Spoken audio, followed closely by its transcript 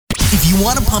If you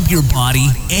want to pump your body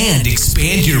and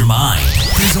expand your mind,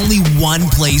 there's only one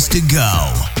place to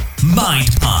go. Mind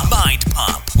Pump. Mind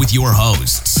Pump with your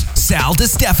hosts, Sal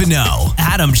DiStefano,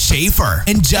 Adam Schafer,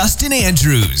 and Justin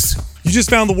Andrews. You just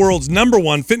found the world's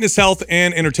 #1 fitness, health,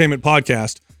 and entertainment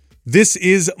podcast. This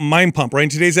is Mind Pump. Right in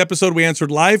today's episode, we answered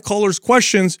live callers'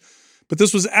 questions, but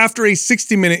this was after a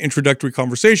 60-minute introductory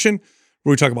conversation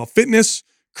where we talk about fitness,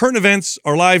 current events,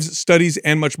 our lives, studies,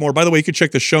 and much more. By the way, you can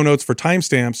check the show notes for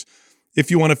timestamps if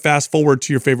you want to fast forward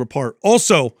to your favorite part.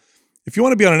 Also, if you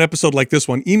want to be on an episode like this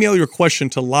one, email your question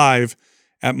to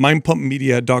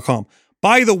live@mindpumpmedia.com.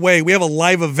 By the way, we have a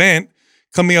live event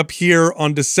coming up here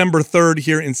on December 3rd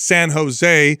here in San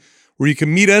Jose, where you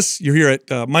can meet us. You're here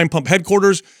at Mind Pump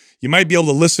headquarters. You might be able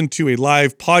to listen to a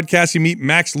live podcast. You meet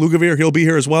Max Lugavere. He'll be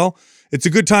here as well. It's a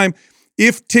good time.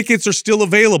 If tickets are still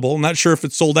available, I'm not sure if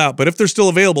it's sold out, but if they're still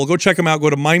available, go check them out. Go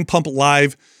to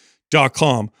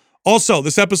mindpumplive.com. Also,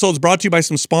 this episode is brought to you by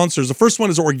some sponsors. The first one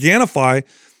is Organifi.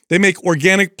 They make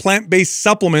organic plant-based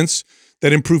supplements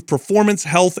that improve performance,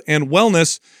 health, and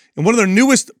wellness. And one of their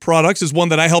newest products is one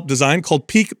that I helped design called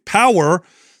Peak Power.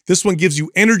 This one gives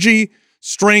you energy,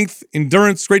 strength,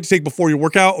 endurance. Great to take before your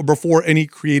workout or before any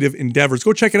creative endeavors.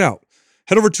 Go check it out.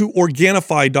 Head over to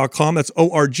Organifi.com. That's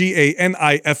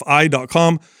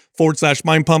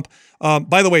ORGANIFI.com/mindpump.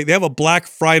 By the way, they have a Black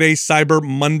Friday, Cyber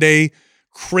Monday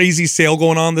crazy sale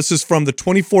going on. This is from the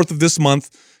 24th of this month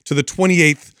to the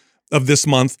 28th of this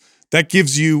month. That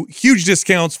gives you huge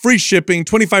discounts, free shipping,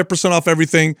 25% off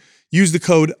everything. Use the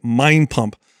code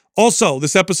MINDPUMP. Also,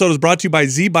 this episode is brought to you by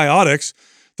ZBiotics.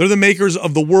 They're the makers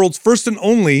of the world's first and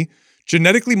only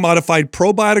genetically modified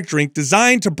probiotic drink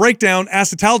designed to break down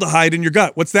acetaldehyde in your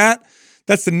gut. What's that?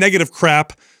 That's the negative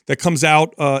crap that comes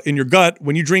out in your gut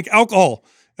when you drink alcohol.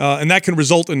 And that can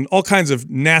result in all kinds of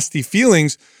nasty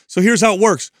feelings. So here's how it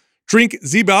works. Drink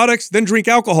ZBiotics, then drink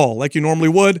alcohol like you normally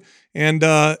would. And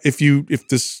if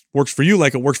this works for you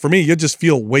like it works for me, you'll just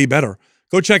feel way better.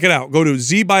 Go check it out. Go to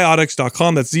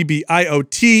zbiotics.com. That's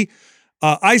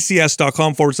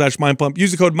ZBIOTICS.com/mindpump.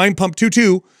 Use the code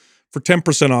MINDPUMP22 for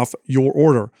 10% off your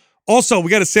order. Also, we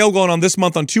got a sale going on this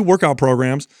month on 2 workout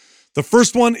programs. The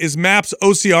first one is MAPS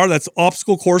OCR. That's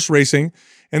obstacle course racing.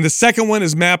 And the second one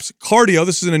is MAPS Cardio.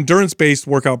 This is an endurance-based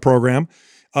workout program.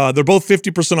 They're both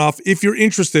 50% off. If you're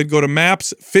interested, go to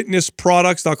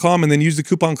mapsfitnessproducts.com and then use the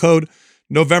coupon code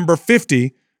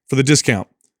November50 for the discount.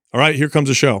 All right, here comes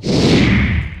the show.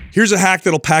 Here's a hack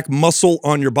that'll pack muscle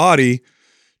on your body.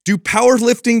 Do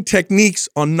powerlifting techniques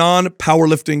on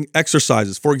non-powerlifting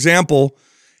exercises. For example,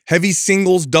 heavy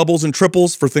singles, doubles, and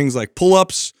triples for things like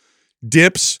pull-ups,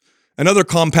 dips, and other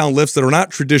compound lifts that are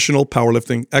not traditional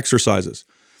powerlifting exercises.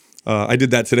 I did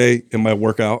that today in my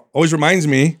workout. Always reminds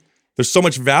me there's so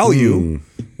much value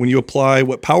when you apply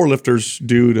what powerlifters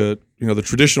do to, the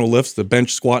traditional lifts, the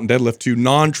bench, squat, and deadlift, to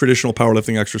non-traditional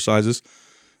powerlifting exercises.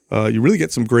 You really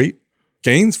get some great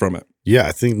gains from it. Yeah,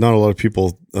 I think not a lot of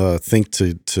people think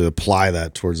to apply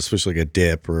that towards, especially like a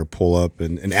dip or a pull up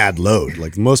and add load.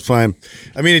 Like most time,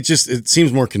 I mean, it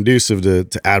seems more conducive to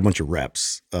add a bunch of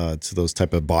reps to those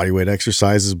type of body weight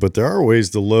exercises. But there are ways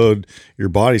to load your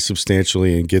body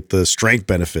substantially and get the strength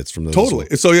benefits from those. Totally.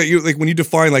 So yeah, like when you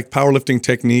define like powerlifting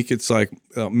technique, it's like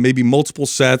maybe multiple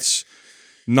sets,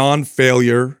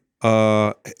 non-failure,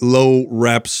 low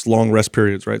reps, long rest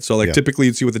periods, right? So like typically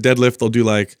you'd see with a deadlift, they'll do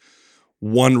like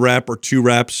 1 rep or 2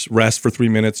 reps, rest for 3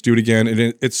 minutes, do it again.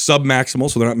 And it's sub-maximal,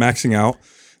 so they're not maxing out.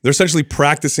 They're essentially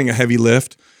practicing a heavy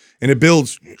lift, and it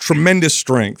builds tremendous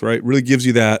strength, right? It really gives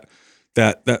you that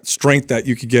strength that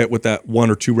you could get with that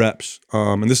 1 or 2 reps.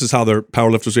 And this is how their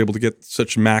powerlifters are able to get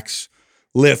such max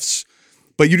lifts.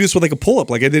 But you do this with like a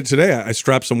pull-up, like I did today. I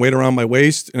strapped some weight around my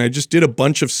waist, and I just did a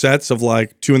bunch of sets of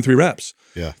like 2 and 3 reps.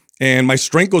 Yeah. And my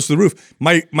strength goes through the roof.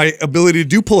 My ability to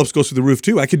do pull-ups goes through the roof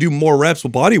too. I could do more reps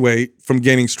with body weight from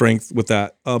gaining strength with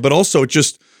that. But also it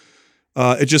just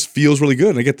feels really good.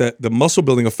 And I get the muscle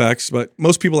building effects. But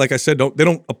most people, like I said,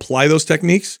 don't apply those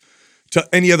techniques to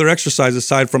any other exercise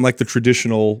aside from like the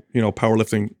traditional,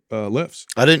 powerlifting lifts.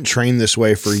 I didn't train this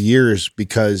way for years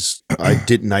because I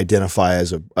didn't identify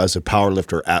as a power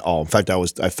lifter at all. In fact,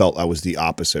 I felt I was the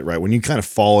opposite, right? When you kind of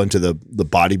fall into the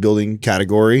bodybuilding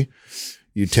category,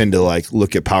 you tend to like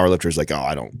look at powerlifters like,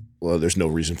 there's no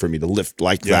reason for me to lift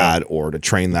like that or to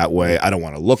train that way. I don't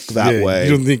want to look that way.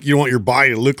 You don't think you want your body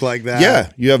to look like that? Yeah.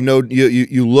 You have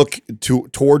you look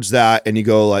towards that and you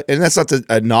go like, and that's not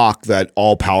a knock that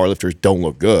all powerlifters don't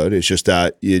look good. It's just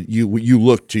that you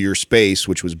look to your space,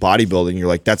 which was bodybuilding. You're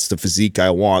like, that's the physique I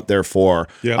want. Therefore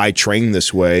I train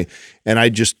this way. And I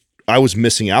just I was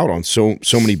missing out on so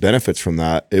many benefits from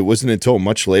that. It wasn't until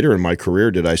much later in my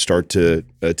career did I start to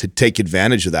take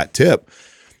advantage of that tip.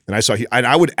 And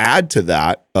I would add to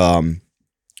that,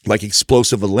 like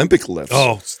explosive Olympic lifts.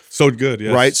 Oh, so good.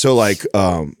 Yes. Right. So like,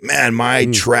 man, my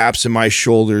traps and my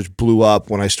shoulders blew up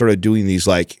when I started doing these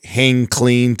like hang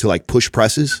clean to like push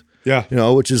presses. Yeah. You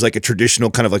know, which is like a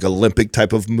traditional kind of like Olympic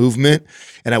type of movement.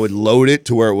 And I would load it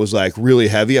to where it was like really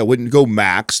heavy. I wouldn't go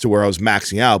max to where I was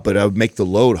maxing out, but I would make the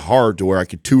load hard to where I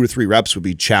could 2 or 3 reps would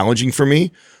be challenging for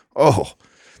me. Oh,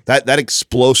 that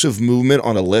explosive movement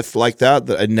on a lift like that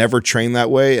I never trained that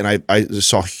way. And I just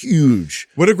saw huge.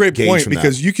 What a great gains point, from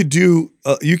because that. you could do,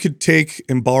 you could take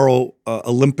and borrow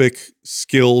Olympic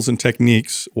skills and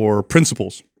techniques or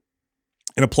principles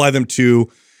and apply them to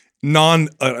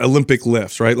non-Olympic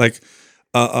lifts, right? Like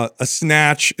a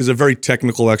snatch is a very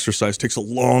technical exercise. It takes a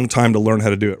long time to learn how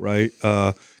to do it, right?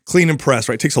 Clean and press,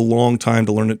 right? It takes a long time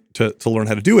to learn it to learn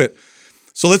how to do it.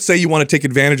 So let's say you want to take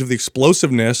advantage of the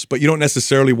explosiveness, but you don't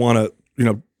necessarily want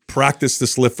to, practice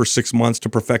this lift for 6 months to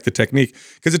perfect the technique,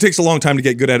 because it takes a long time to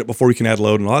get good at it before you can add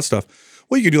load and all that stuff.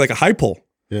 Well, you could do like a high pull.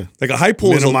 Yeah. Like a high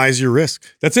pull Minimize your risk.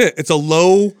 That's it. It's a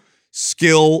low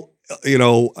skill,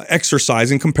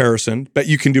 exercise in comparison, but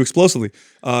you can do explosively.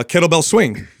 Kettlebell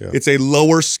swing. Yeah. It's a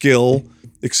lower skill,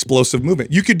 explosive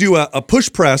movement. You could do a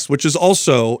push press, which is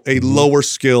also a lower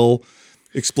skill,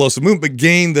 explosive movement, but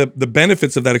gain the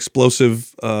benefits of that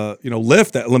explosive,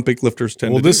 lift that Olympic lifters tend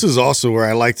to do. Well, this is also where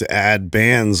I like to add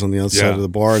bands on the outside of the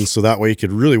bar, and so that way you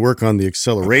could really work on the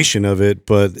acceleration of it,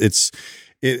 but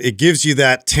it gives you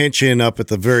that tension up at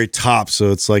the very top,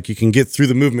 so it's like you can get through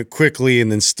the movement quickly and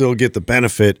then still get the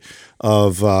benefit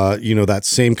of that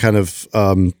same kind of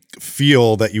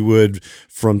feel that you would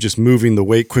from just moving the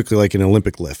weight quickly like an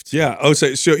Olympic lift. Yeah. Oh, so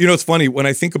it's funny when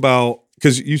I think about,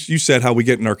 because you said how we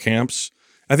get in our camps.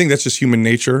 I think that's just human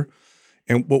nature.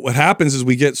 And what happens is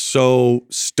we get so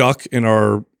stuck in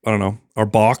our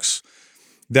box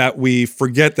that we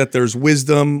forget that there's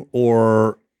wisdom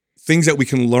or things that we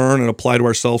can learn and apply to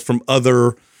ourselves from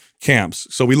other camps.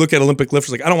 So we look at Olympic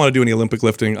lifters like, I don't want to do any Olympic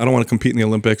lifting. I don't want to compete in the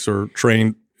Olympics or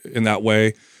train in that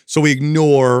way. So we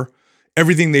ignore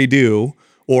everything they do,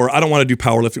 or I don't want to do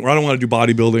powerlifting, or I don't want to do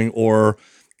bodybuilding, or,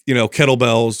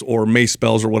 kettlebells or mace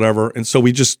bells or whatever. And so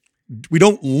we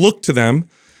don't look to them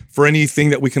for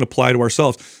anything that we can apply to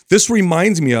ourselves. This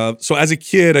reminds me of, so as a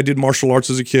kid, I did martial arts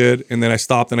as a kid, and then I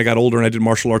stopped and I got older and I did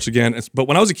martial arts again. But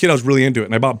when I was a kid, I was really into it,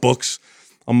 and I bought books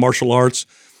on martial arts.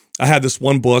 I had this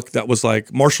one book that was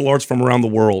like martial arts from around the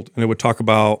world, and it would talk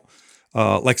about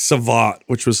like Savate,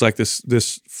 which was like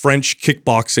this French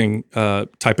kickboxing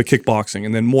type of kickboxing,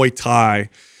 and then Muay Thai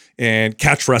and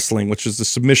catch wrestling, which is the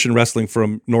submission wrestling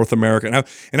from North America.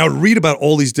 And I would read about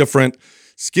all these different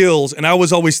skills, and I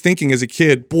was always thinking as a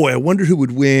kid, boy, I wonder who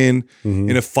would win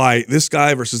in a fight, this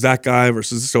guy versus that guy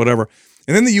versus this or whatever.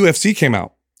 And then the UFC came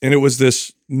out, and it was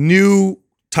this new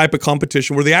type of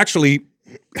competition where they actually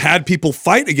had people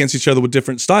fight against each other with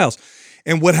different styles.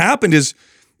 And what happened is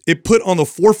it put on the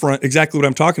forefront exactly what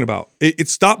I'm talking about. It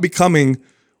stopped becoming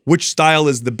which style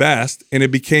is the best, and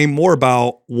it became more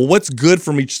about, well, what's good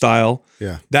from each style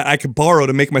that I could borrow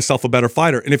to make myself a better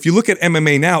fighter. And if you look at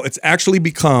MMA now, it's actually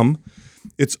become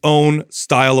its own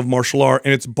style of martial art,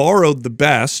 and it's borrowed the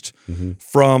best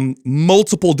from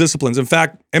multiple disciplines. In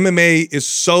fact, MMA is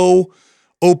so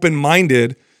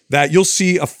open-minded that you'll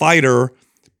see a fighter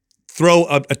throw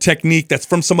a technique that's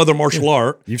from some other martial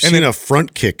art. You've seen a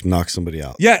front kick knock somebody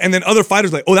out. Yeah, and then other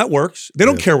fighters are like, oh, that works. They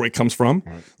don't care where it comes from.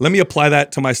 Right. Let me apply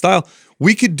that to my style.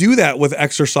 We could do that with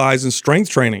exercise and strength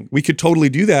training. We could totally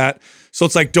do that. So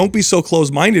it's like, don't be so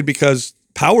closed-minded, because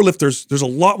powerlifters, there's a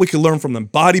lot we can learn from them.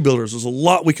 Bodybuilders, there's a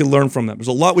lot we can learn from them. There's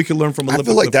a lot we can learn from Olympic I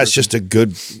feel like lifters. that's just a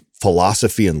good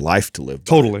philosophy in life to live by.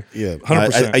 Totally. Yeah.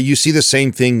 100%. You see the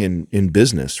same thing in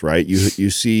business, right? You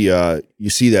see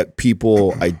that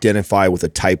people identify with a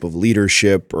type of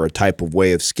leadership or a type of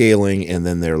way of scaling, and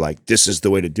then they're like, this is the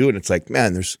way to do it. And it's like,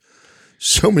 man, there's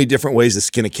so many different ways to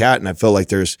skin a cat, and I feel like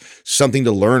there's something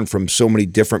to learn from so many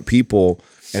different people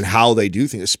and how they do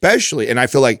things, especially. And I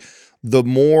feel like the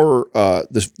more,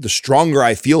 the stronger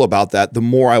I feel about that, the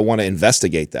more I want to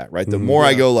investigate that, right? The more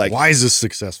I go like, why is this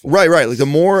successful? Right. Like the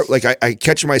more, like I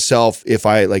catch myself if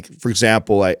I, like, for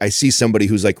example, I see somebody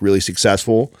who's like really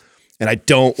successful and I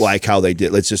don't like how they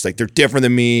did. It's just like, they're different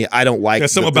than me. I don't like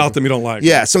something about them you don't like.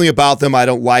 Yeah. Something about them I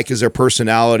don't like is their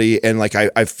personality. And like,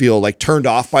 I feel like turned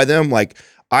off by them. Like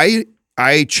I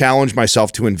challenge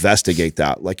myself to investigate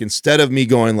that. Like, instead of me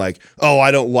going like, oh, I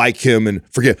don't like him, and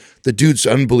forget, the dude's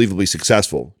unbelievably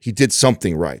successful. He did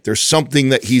something right. There's something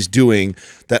that he's doing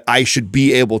that I should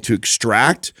be able to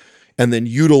extract and then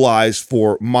utilize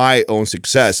for my own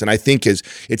success. And I think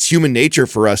it's human nature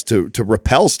for us to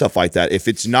repel stuff like that. If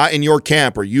it's not in your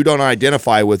camp or you don't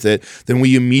identify with it, then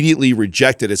we immediately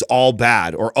reject it as all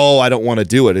bad, or, oh, I don't want to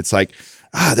do it. It's like,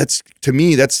 that's, to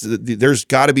me, there's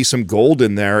got to be some gold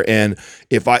in there. And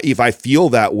if I feel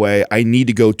that way, I need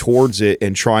to go towards it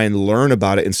and try and learn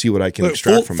about it and see what I can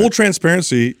extract from it. Full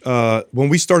transparency. When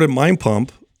we started Mind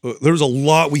Pump, there was a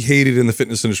lot we hated in the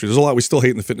fitness industry. There's a lot we still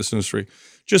hate in the fitness industry.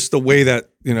 Just the way that,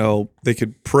 they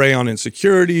could prey on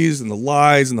insecurities and the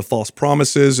lies and the false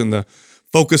promises and the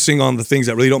focusing on the things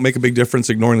that really don't make a big difference,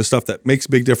 ignoring the stuff that makes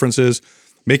big differences,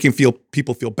 making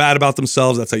people feel bad about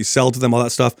themselves. That's how you sell to them, all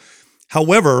that stuff.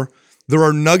 However, there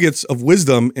are nuggets of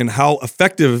wisdom in how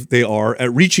effective they are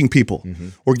at reaching people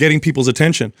or getting people's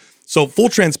attention. So full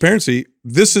transparency,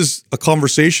 this is a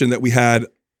conversation that we had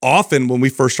often when we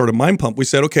first started Mind Pump. We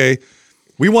said, okay,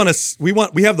 we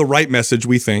have the right message,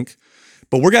 we think,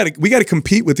 but we got to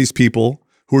compete with these people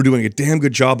who are doing a damn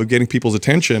good job of getting people's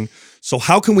attention. So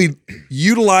how can we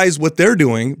utilize what they're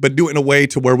doing, but do it in a way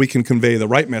to where we can convey the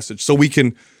right message so we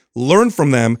can learn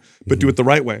from them, but do it the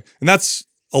right way? And that's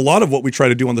a lot of what we try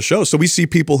to do on the show. So we see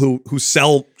people who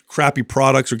sell crappy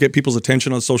products or get people's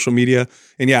attention on social media.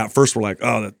 And yeah, at first we're like,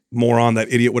 oh, that moron, that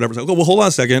idiot, whatever. It's like, oh, well, hold on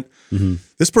a second.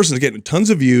 This person's getting tons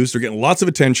of views. They're getting lots of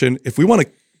attention. If we want to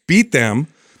beat them,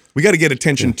 we got to get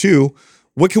attention too.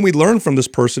 What can we learn from this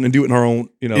person and do it in our own,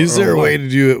 Is there a way to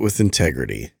do it with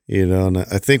integrity? And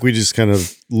I think we just kind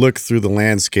of look through the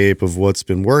landscape of what's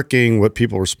been working, what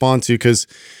people respond to, because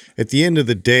at the end of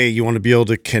the day, you want to be able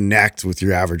to connect with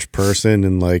your average person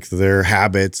and like their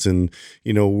habits and,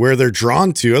 where they're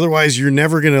drawn to. Otherwise, you're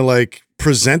never going to like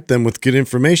present them with good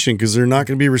information because they're not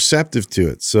going to be receptive to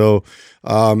it. So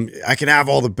I can have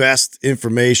all the best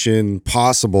information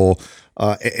possible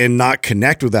and not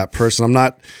connect with that person.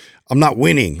 I'm not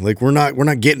winning. Like we're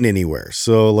not getting anywhere.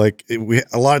 So like we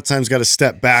a lot of times got to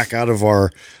step back out of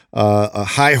our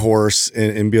high horse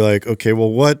and be like, okay,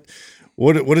 well, what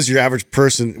is your average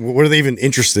person? What are they even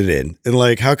interested in? And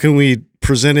like, how can we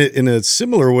present it in a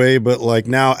similar way, but like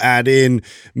now add in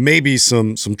maybe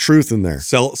some truth in there?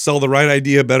 Sell the right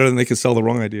idea better than they can sell the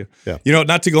wrong idea. Yeah.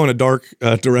 Not to go in a dark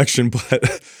direction,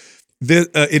 but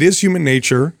it is human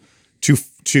nature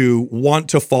to want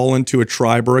to fall into a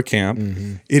tribe or a camp.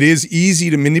 It is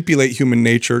easy to manipulate human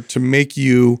nature to make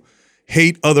you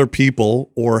hate other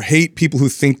people or hate people who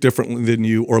think differently than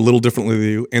you or a little differently than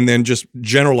you, and then just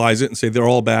generalize it and say they're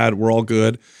all bad, we're all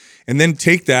good, and then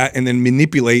take that and then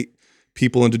manipulate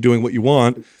people into doing what you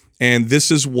want. And this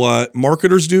is what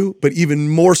marketers do, but even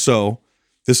more so,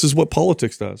 this is what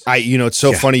politics does. It's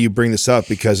so funny you bring this up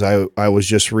because I was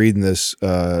just reading this.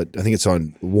 I think it's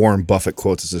on Warren Buffett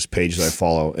Quotes, is this page that I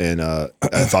follow, and I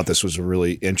thought this was a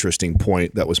really interesting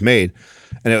point that was made.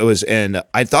 And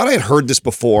I thought I had heard this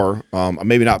before,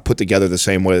 maybe not put together the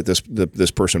same way that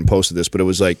this person posted this, but it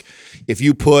was like, if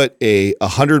you put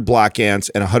 100 black ants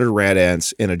and 100 red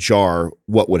ants in a jar,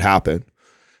 what would happen?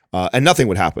 And nothing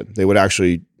would happen. They would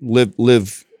actually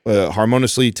live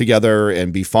harmoniously together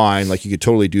and be fine. Like you could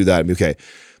totally do that and be okay.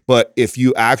 But if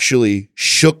you actually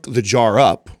shook the jar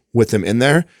up with them in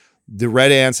there, the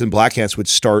red ants and black ants would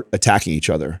start attacking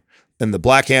each other. And the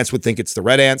black ants would think it's the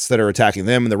red ants that are attacking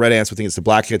them, and the red ants would think it's the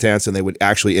black ants, and they would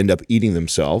actually end up eating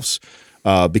themselves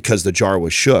because the jar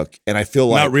was shook. And I feel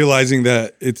like not realizing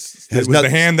that it was the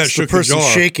hand that shook the person the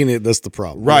jar. shaking it. That's the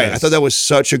problem, right? Yes. I thought that was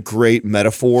such a great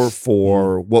metaphor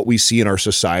for what we see in our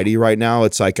society right now.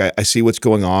 It's like I see what's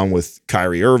going on with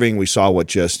Kyrie Irving. We saw what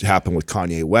just happened with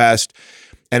Kanye West.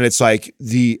 And it's like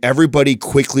everybody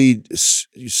quickly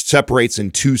separates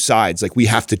in two sides. Like we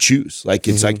have to choose. Like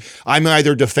it's like I'm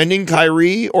either defending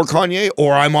Kyrie or Kanye,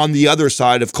 or I'm on the other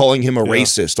side of calling him a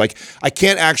racist. Like I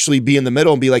can't actually be in the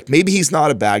middle and be like, maybe he's not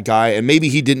a bad guy, and maybe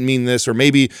he didn't mean this, or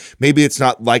maybe it's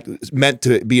not like meant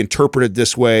to be interpreted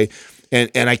this way.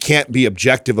 And I can't be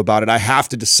objective about it. I have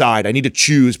to decide. I need to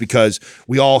choose because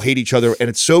we all hate each other. And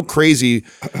it's so crazy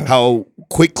how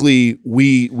quickly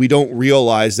we don't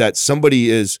realize that somebody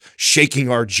is shaking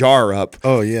our jar up.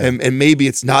 Oh, yeah. And maybe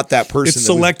it's not that person. It's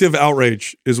selective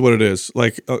outrage is what it is.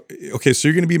 Like, okay, so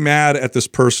you're going to be mad at this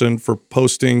person for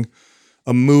posting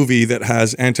a movie that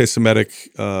has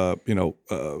anti-Semitic, I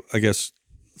guess,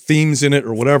 themes in it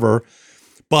or whatever.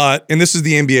 And this is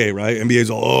the NBA, right? NBA's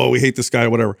all, oh, we hate this guy or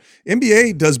whatever.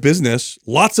 NBA does business,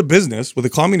 lots of business with a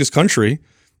communist country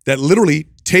that literally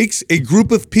takes a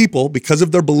group of people because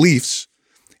of their beliefs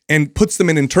and puts them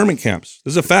in internment camps.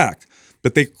 This is a fact.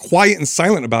 But they quiet and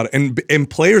silent about it. And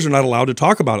players are not allowed to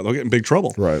talk about it. They'll get in big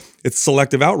trouble. Right. It's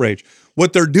selective outrage.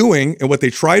 What they're doing and what they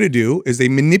try to do is they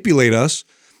manipulate us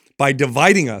by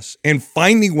dividing us and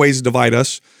finding ways to divide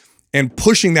us and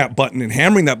pushing that button and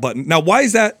hammering that button. Now, why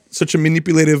is that such a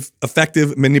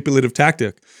effective manipulative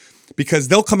tactic? Because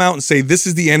they'll come out and say, this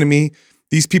is the enemy,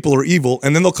 these people are evil,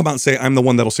 and then they'll come out and say, I'm the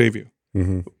one that'll save you.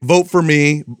 Vote for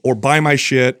me or buy my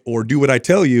shit or do what I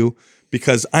tell you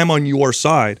because I'm on your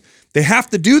side. They have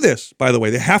to do this, by the way.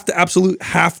 They have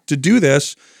to do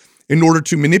this in order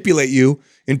to manipulate you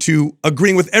into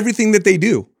agreeing with everything that they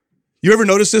do. You ever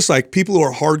notice this? Like people who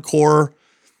are hardcore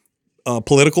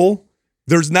political,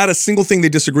 there's not a single thing they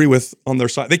disagree with on their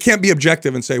side. They can't be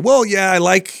objective and say, well, yeah, I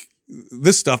like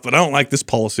this stuff, but I don't like this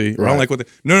policy. Or I don't like what they,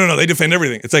 no. They defend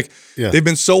everything. It's like they've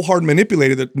been so hard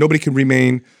manipulated that nobody can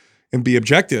remain and be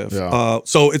objective. Yeah.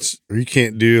 So it's, or you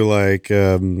can't do like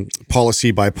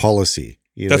policy by policy.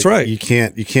 That's right. You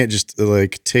can't just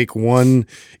like take one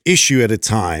issue at a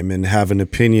time and have an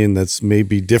opinion that's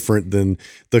maybe different than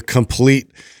the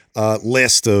complete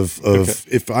list of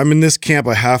if I'm in this camp,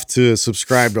 I have to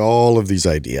subscribe to all of these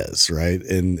ideas, right?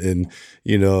 And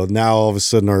now all of a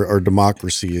sudden our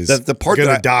democracy is the part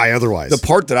going to die otherwise. The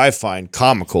part that I find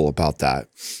comical about that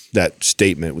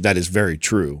statement, that is very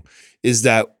true, is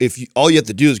that all you have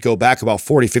to do is go back about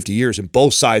 40, 50 years and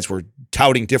both sides were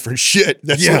touting different shit.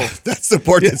 That's the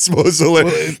part that's most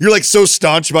hilarious. You're like so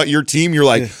staunch about your team. You're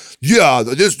like,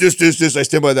 this, I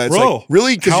stand by that. It's bro, like,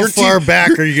 really? Because how far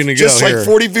back are you going to go? Just like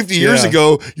 40, 50 years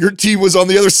ago, your team was on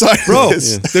the other side bro. of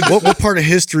this. What part of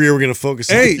history are we going to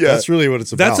focus on? That's really what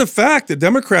it's about. That's a fact. The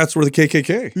Democrats were the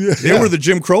KKK. They were the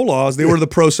Jim Crow laws. They were the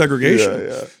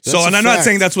pro-segregation. So, and I'm not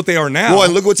saying that's what they are now. Well,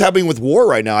 and look what's happening with war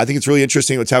right now. I think it's really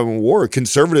interesting what's happening with war.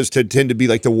 Conservatives tend to be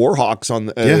like the war hawks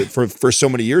for so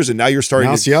many years, and now you're starting.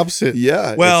 Now it's the opposite.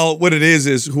 Yeah. Well, what it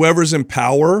is whoever's in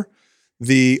power,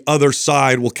 the other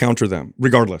side will counter them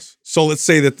regardless. So let's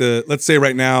say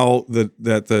right now that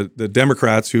the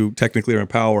Democrats who technically are in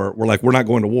power were like, we're not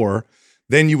going to war.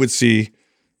 Then you would see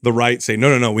the right say,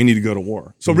 no, we need to go to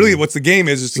war. So really what's the game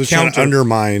is to counter.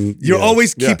 Undermine. You're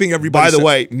always keeping everybody. By the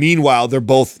way, meanwhile, they're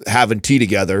both having tea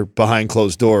together behind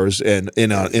closed doors and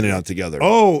in and out together.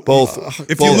 Oh, both.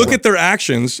 If you look at their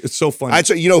actions, it's so funny. I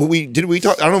don't know if we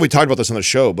talked about this on the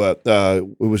show, but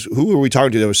who were we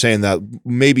talking to that was saying that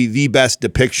maybe the best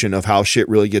depiction of how shit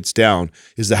really gets down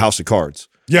is the House of Cards.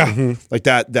 Yeah. Like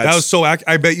that. That was so, I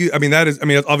bet you,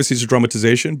 obviously it's a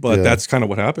dramatization, but that's kind of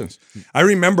what happens. I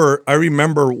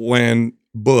remember when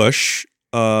Bush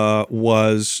after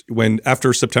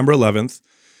September 11th,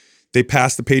 they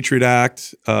passed the Patriot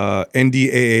Act,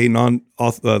 NDAA,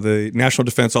 the National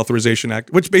Defense Authorization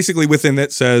Act, which basically within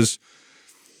it says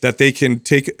that they can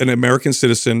take an American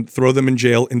citizen, throw them in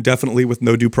jail indefinitely with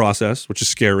no due process, which is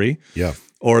scary. Yeah.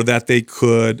 Or that they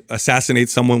could assassinate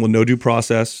someone with no due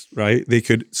process, right? They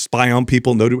could spy on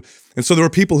people, and so there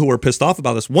were people who were pissed off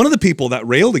about this. One of the people that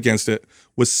railed against it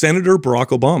was Senator Barack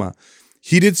Obama.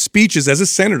 He did speeches as a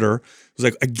senator, it was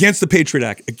like against the Patriot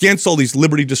Act, against all these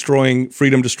liberty-destroying,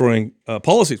 freedom-destroying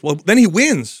policies. Well, then he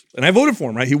wins, and I voted for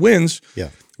him, right? He wins. Yeah.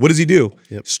 What does he do?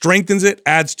 Yep. Strengthens it,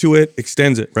 adds to it,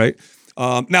 extends it, right?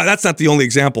 Now that's not the only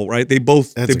example, right? They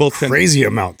both crazy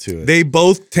amount to it. They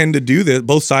both tend to do this.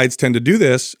 Both sides tend to do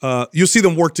this. You'll see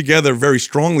them work together very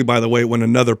strongly, by the way, when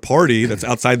another party that's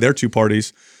outside their two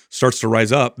parties starts to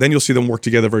rise up. Then you'll see them work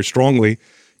together very strongly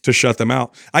to shut them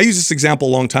out. I used this example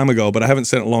a long time ago, but I haven't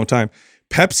said it in a long time.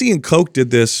 Pepsi and Coke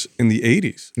did this in the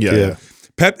 80s. Yeah.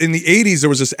 In the 80s, there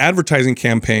was this advertising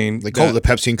campaign. They call it the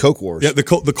Pepsi and Coke Wars. Yeah, the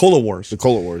Cola Wars. The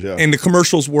Cola Wars, yeah. And the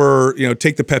commercials were,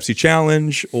 take the Pepsi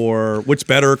challenge, or what's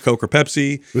better, Coke or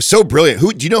Pepsi. It was so brilliant.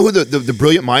 Do you know who the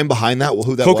brilliant mind behind that?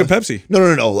 Who that Coke was? and Pepsi.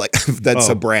 No. Like that's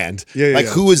a brand. Yeah.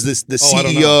 Who is the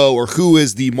CEO or who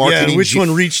is the marketing? Yeah, which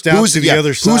one reached out to the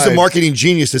other side? Who's the marketing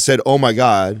genius that said, "Oh my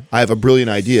God, I have a brilliant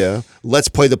idea. Let's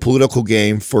play the political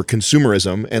game for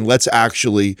consumerism and let's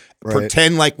actually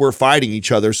pretend like we're fighting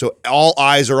each other, so all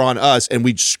eyes are on us." And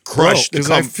we just crushed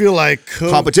because I feel like Coke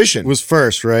competition was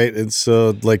first, right? And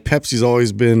so like Pepsi's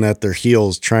always been at their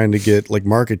heels trying to get like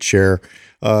market share.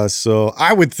 So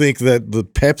I would think that the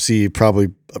Pepsi probably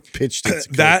pitched it.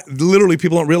 That literally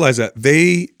people don't realize that.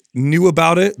 They knew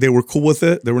about it. They were cool with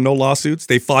it. There were no lawsuits.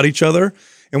 They fought each other.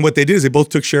 And what they did is they both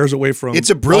took shares away from all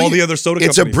the other soda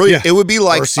companies. It's a brilliant. It would be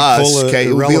like us, okay? It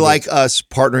would be irrelevant. like us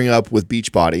partnering up with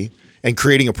Beachbody and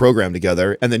creating a program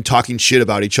together and then talking shit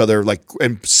about each other, like,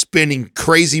 and spending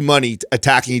crazy money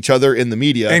attacking each other in the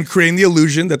media. And creating the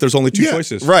illusion that there's only two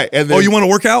choices. Right. And then, you want to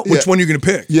work out? Which one are you going to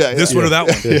pick? This one or that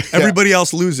one? Everybody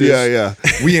else loses. Yeah.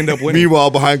 We end up winning.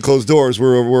 Meanwhile, behind closed doors,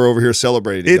 we're over here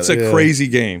celebrating. It's a crazy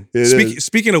game.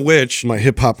 Speaking of which, my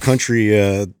hip hop country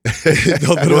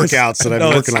workouts that I've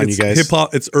been working on, you guys. Hip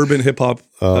hop. It's urban hip hop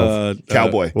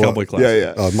Cowboy. Cowboy class.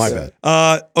 Yeah. Oh, my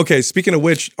bad. Okay, speaking of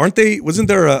which, wasn't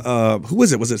there who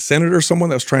was it? Was it senator or someone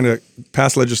that was trying to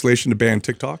pass legislation to ban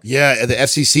TikTok? Yeah, the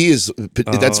FCC is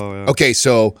that's okay.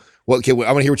 So, I want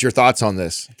to hear what your thoughts on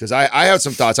this, because I have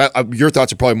some thoughts. Your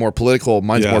thoughts are probably more political.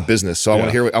 Mine's more business. So I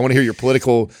want to hear your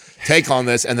political take on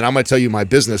this, and then I'm going to tell you my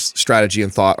business strategy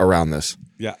and thought around this.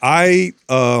 Yeah, I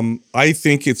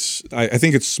think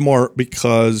it's smart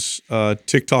because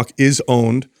TikTok is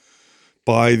owned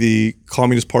by the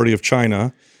Communist Party of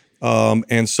China,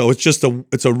 and so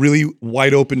it's a really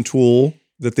wide open tool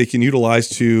that they can utilize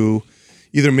to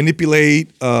either manipulate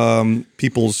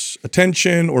people's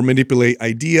attention or manipulate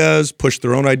ideas, push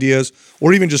their own ideas,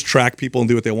 or even just track people and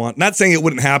do what they want. Not saying it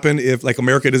wouldn't happen if like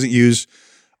America doesn't use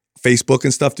Facebook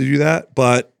and stuff to do that,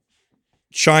 but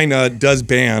China does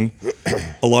ban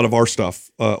a lot of our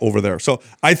stuff over there. So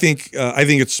I think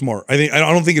it's smart. I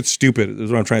don't think it's stupid,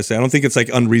 is what I'm trying to say. I don't think it's like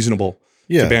unreasonable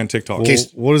to ban TikTok. Well,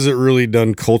 what has it really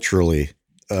done culturally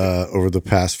over the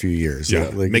past few years? Yeah.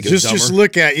 Like, Make it just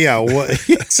look at what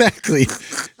exactly.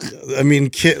 I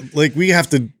mean, we have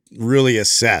to really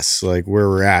assess like where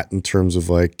we're at in terms of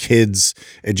like kids'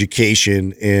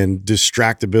 education and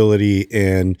distractibility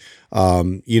and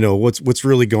what's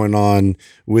really going on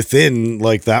within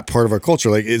like that part of our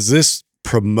culture. Like, is this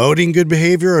promoting good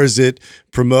behavior or is it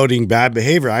promoting bad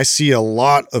behavior? I see a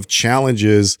lot of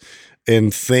challenges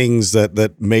and things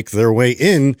that make their way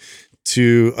in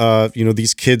to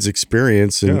these kids'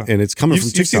 experience, and it's coming from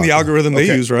TikTok. You've seen the algorithm they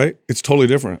use, right? It's totally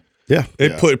different. Yeah,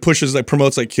 it pushes, like,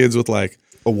 promotes like kids with like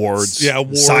awards,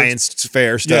 awards, science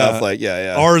fair stuff.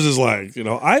 Ours is like,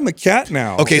 I'm a cat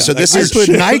now. Okay, so this I is put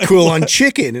NyQuil on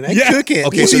chicken and I cook it.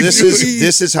 Okay, so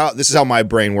this is how my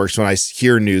brain works when I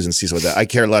hear news and see something like that. I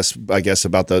care less, I guess,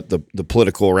 about the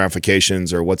political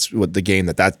ramifications or what the game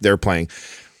that they're playing.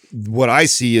 What I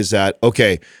see is that,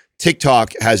 okay,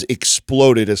 TikTok has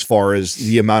exploded as far as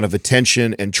the amount of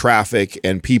attention and traffic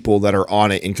and people that are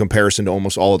on it in comparison to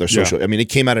almost all of their social. I mean, it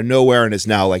came out of nowhere and is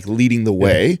now like leading the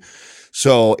way.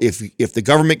 So if the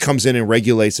government comes in and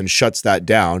regulates and shuts that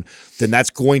down, then that's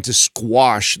going to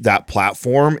squash that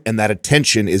platform, and that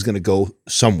attention is going to go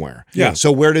somewhere. Yeah.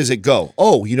 So where does it go?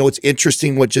 Oh, it's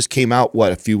interesting. What just came out,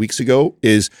 a few weeks ago,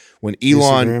 is when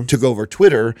Elon Instagram took over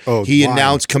Twitter, he Vine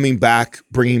announced bringing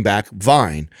back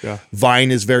Vine. Yeah.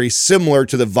 Vine is very similar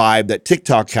to the vibe that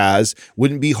TikTok has.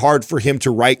 Wouldn't be hard for him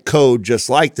to write code just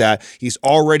like that. He's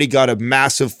already got a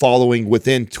massive following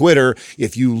within Twitter.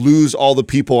 If you lose all the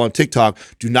people on TikTok,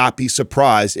 do not be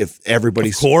surprised if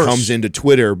everybody comes into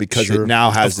Twitter because it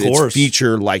now has its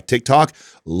feature like TikTok.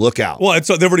 Look out. Well,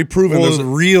 they've already proven. Well, the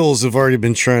Reels have already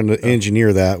been trying to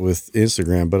engineer that with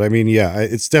Instagram, but I mean,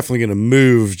 it's definitely going to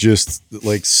move, just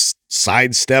like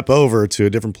sidestep over to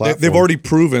a different platform. They've already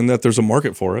proven that there's a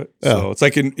market for it. Yeah. So it's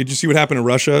like, did you see what happened in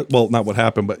Russia? Well, not what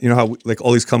happened, but you know how like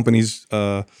all these companies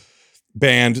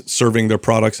banned serving their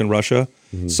products in Russia.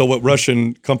 Mm-hmm. So what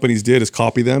Russian companies did is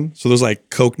copy them. So there's like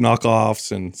Coke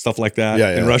knockoffs and stuff like that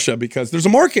in Russia because there's a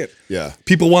market. Yeah,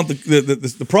 people want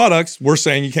the products. We're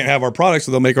saying you can't have our products,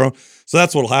 so they'll make our own. So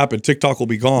that's what'll happen. TikTok will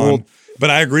be gone. Well, but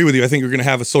I agree with you. I think you're going to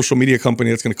have a social media company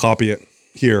that's going to copy it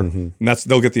here, and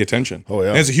they'll get the attention. Oh yeah,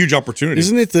 and it's a huge opportunity,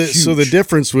 isn't it? So the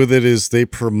difference with it is they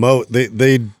promote.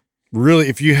 They really,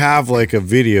 if you have like a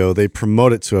video, they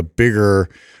promote it to a bigger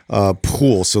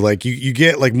pool. So like you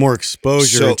get like more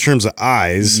exposure in terms of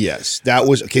eyes. Yes, that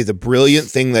was the brilliant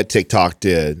thing that TikTok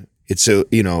did. It's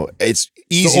it's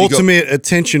easy. The ultimate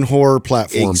attention whore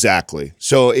platform. Exactly.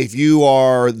 So if you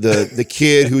are the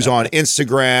kid who's on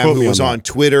Instagram, who was on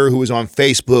Twitter, who was on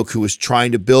Facebook, who was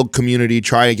trying to build community,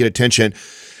 trying to get attention,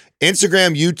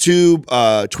 Instagram,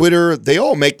 YouTube, Twitter, they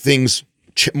all make things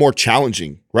more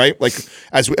challenging, right? Like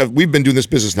as we've been doing this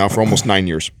business now for almost 9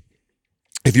 years.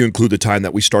 If you include the time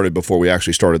that we started before we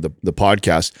actually started the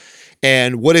podcast.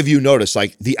 And what have you noticed?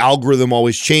 Like the algorithm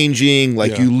always changing,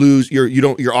 like you lose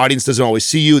your audience doesn't always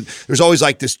see you. There's always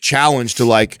like this challenge to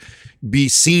like be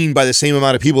seen by the same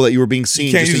amount of people that you were being seen.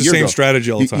 You can't just use a year the same ago. strategy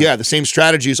all the time. Yeah, the same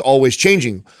strategy is always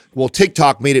changing. Well,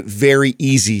 TikTok made it very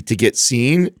easy to get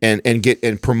seen and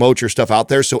promote your stuff out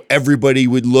there, so everybody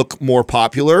would look more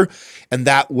popular, and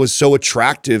that was so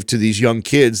attractive to these young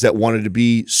kids that wanted to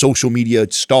be social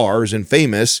media stars and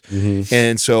famous.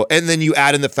 Mm-hmm. And then you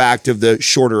add in the fact of the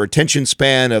shorter attention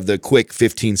span of the quick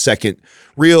 15-second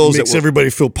reels. It makes everybody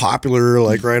feel popular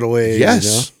like right away.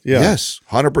 Yes. Yes.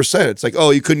 100%. It's like,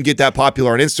 you couldn't get that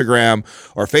popular on Instagram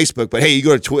or Facebook, but hey, you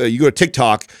go to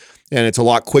TikTok and it's a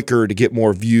lot quicker to get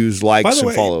more views, likes, By the and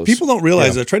way, follows. people don't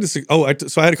realize I tried to say,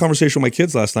 so I had a conversation with my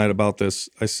kids last night about this.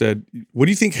 I said, what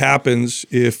do you think happens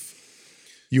if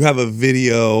you have a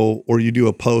video or you do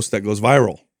a post that goes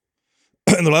viral?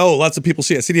 And they're like, oh, lots of people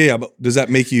see it. I said, yeah, but do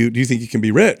you think you can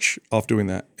be rich off doing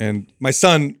that? And my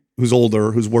son, who's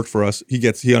older, who's worked for us,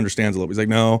 he understands a little bit. He's like,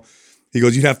 no. He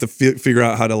goes, you'd have to figure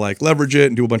out how to like leverage it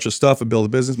and do a bunch of stuff and build a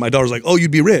business. My daughter's like, oh,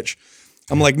 you'd be rich.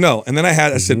 I'm like, no. And then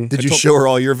I said, Did you show her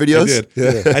all your videos? I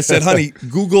did. Yeah. I said, honey,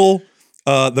 Google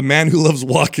the man who loves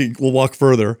walking will walk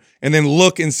further, and then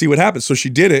look and see what happens. So she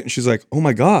did it, and she's like, oh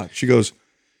my God. She goes,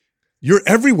 you're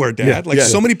everywhere, Dad.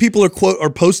 So many people are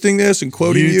posting this and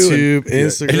quoting YouTube, you.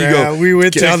 Instagram. And you go, we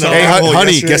went down the Hey, rabbit hole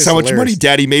honey, yesterday. guess how much It's money hilarious.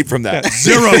 Daddy made from that?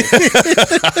 Zero.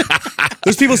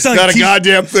 There's people selling Not a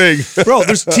goddamn thing. Bro,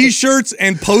 there's T-shirts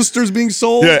and posters being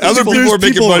sold. Yeah, other people are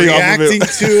making money off of reacting it.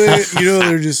 to it. You know,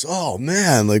 they're just, oh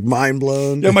man, like mind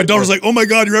blown. Yeah, my daughter's like, oh my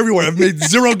God, you're everywhere. I've made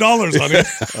 $0,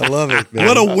 honey. I love it, man.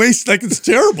 What a waste. Like, it's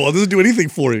terrible. It doesn't do anything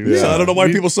for you. So I don't know why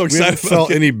people are so We excited haven't about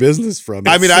felt it. any business from it.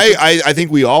 I mean, I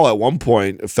think we all at one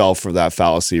point fell for that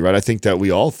fallacy, right? I think that we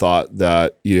all thought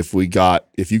that if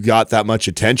you got that much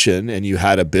attention and you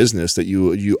had a business that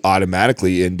you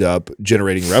automatically end up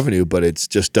generating revenue, but it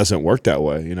just doesn't work that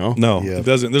way, you know? No, Yeah. it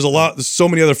doesn't. There's so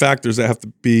many other factors that have to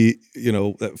be,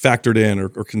 factored in or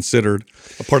considered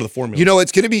a part of the formula. You know,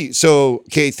 it's going to be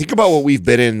okay, think about what we've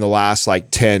been in the last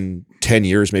like 10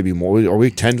 years, maybe more. Are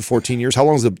we 10 to 14 years? How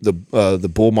long has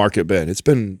the bull market been? It's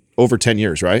been over 10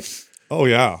 years, right? Oh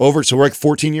yeah. So we're like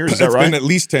 14 years, is that It's right? been at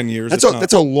least 10 years.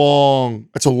 That's a long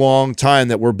time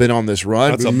that we've been on this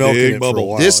run. That's a milking big it for a bubble.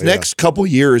 while. This yeah. next couple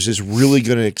years is really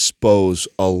going to expose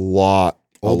a lot.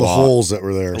 all the holes that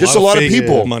were there. Just a lot of fake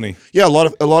people. money. Yeah, a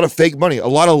lot of fake money. A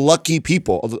lot of lucky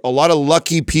people. A lot of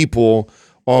lucky people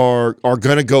are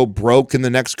going to go broke in the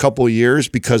next couple of years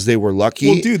because they were lucky.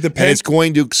 Well, dude, and it's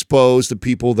going to expose the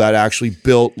people that actually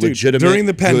built legitimate during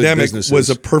the good pandemic businesses. was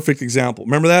a perfect example.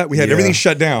 Remember that? We had everything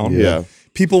shut down. Yeah.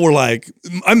 People were like,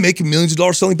 I'm making millions of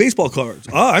dollars selling baseball cards.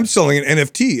 I'm selling an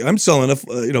NFT. I'm selling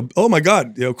oh my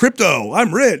God, crypto.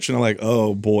 I'm rich. And I'm like,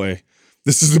 oh boy,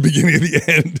 this is the beginning of the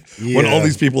end when all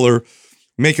these people are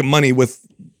making money with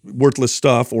worthless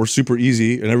stuff or super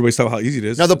easy, and everybody's talking about how easy it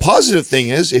is. Now, the positive thing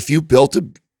is if you built a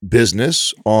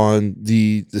business on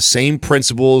the same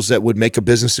principles that would make a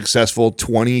business successful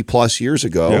 20 plus years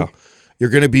ago, you're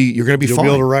going to be You'll fine. be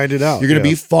able to ride it out. You're going to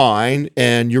be fine,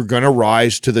 and you're going to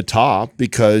rise to the top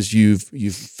because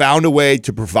you've found a way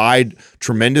to provide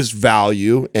tremendous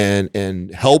value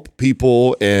and help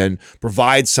people and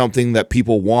provide something that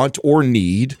people want or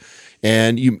need.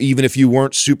 And even if you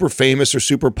weren't super famous or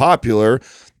super popular,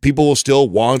 people will still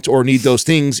want or need those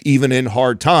things even in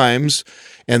hard times.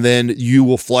 And then you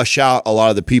will flush out a lot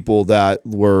of the people that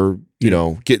were,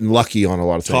 getting lucky on a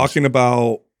lot of things. Talking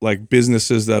about like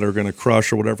businesses that are going to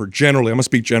crush or whatever. Generally, I'm going to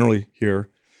speak generally here.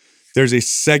 There's a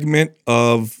segment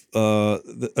of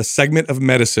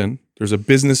medicine. There's a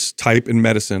business type in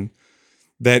medicine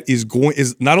that is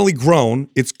not only grown,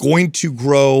 it's going to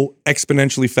grow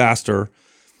exponentially faster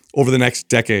over the next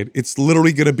decade. It's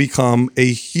literally going to become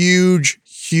a huge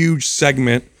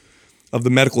segment of the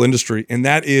medical industry, and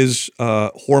that is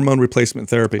hormone replacement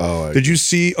therapy. Did you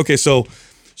see? Okay, so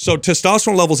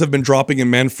testosterone levels have been dropping in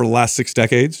men for the last 6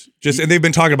 decades, and they've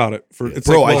been talking about it for. It's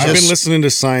Bro, I've been listening to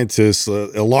scientists,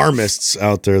 alarmists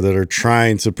out there that are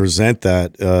trying to present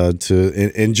that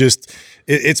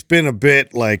it's been a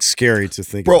bit like scary to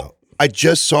think about. Bro, I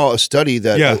just saw a study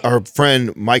that our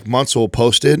friend Mike Munsell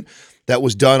posted that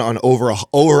was done on over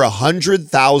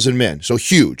 100,000 men. So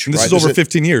huge. And this right? is over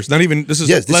 15 years. Not even this is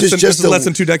less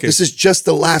than 2 decades. This is just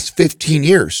the last 15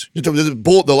 years.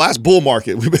 The last bull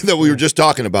market that we were just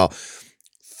talking about.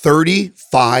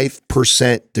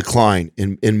 35% decline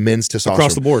in men's testosterone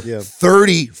across the board.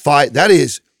 35. That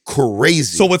is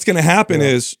crazy. So what's going to happen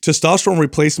is testosterone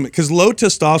replacement, because low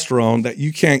testosterone that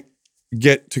you can't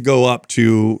get to go up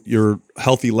to your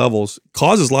healthy levels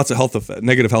causes lots of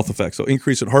negative health effects. So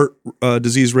increase in heart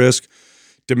disease risk,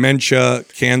 dementia,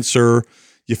 cancer.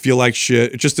 You feel like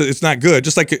shit. It's not good.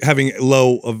 Just like having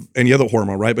low of any other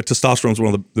hormone, right? But testosterone is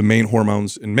one of the main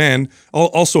hormones in men.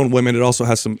 Also in women, it also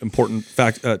has some important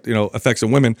effects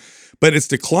in women. But it's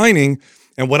declining.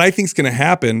 And what I think is going to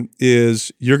happen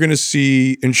is you're going to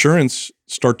see insurance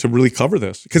start to really cover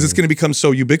this because it's going to become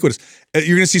so ubiquitous.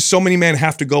 You're going to see so many men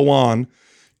have to go on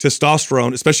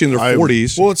testosterone, especially in their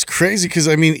 40s. Well, it's crazy because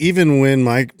I mean, even when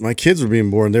my kids were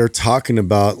being born, they were talking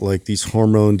about like these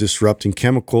hormone disrupting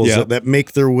chemicals that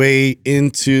make their way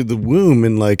into the womb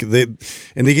and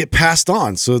they get passed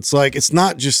on. So it's like it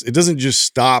doesn't just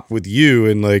stop with you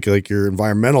and like your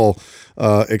environmental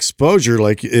exposure.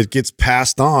 Like it gets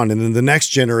passed on, and then the next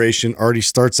generation already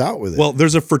starts out with it. Well,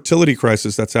 there's a fertility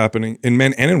crisis that's happening in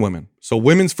men and in women. So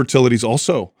women's fertility is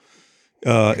also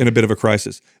in a bit of a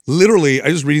crisis. Literally, I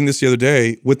was reading this the other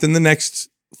day. Within the next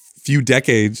few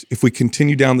decades, if we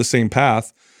continue down the same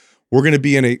path, we're going to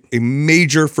be in a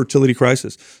major fertility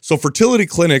crisis. So fertility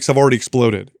clinics have already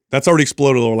exploded. That's already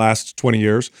exploded over the last 20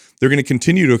 years. They're going to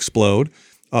continue to explode.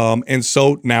 And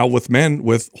so now with men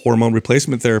with hormone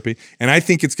replacement therapy, and I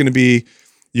think it's going to be,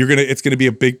 it's going to be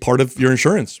a big part of your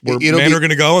insurance where men are going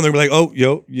to go and they're like, oh,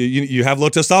 you have low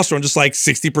testosterone, just like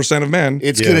 60% of men.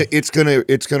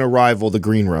 It's gonna rival the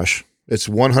green rush. It's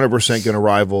 100% going to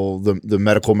rival the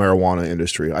medical marijuana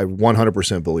industry. I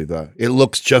 100% believe that. It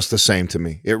looks just the same to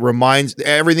me. It reminds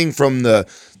everything from the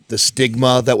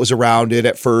stigma that was around it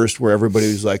at first, where everybody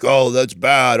was like, "Oh, that's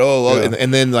bad."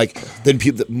 And then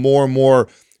people, more and more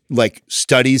like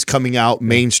studies coming out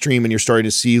mainstream, and you're starting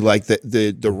to see like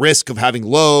the risk of having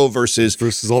low versus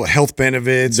all the health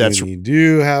benefits. That's you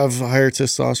do have higher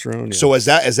testosterone. Yeah. So as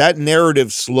that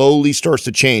narrative slowly starts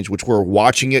to change, which we're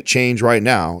watching it change right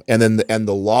now, and then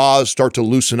the laws start to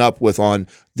loosen up with on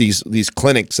these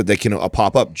clinics that they can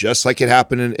pop up, just like it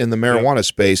happened in the marijuana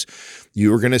space,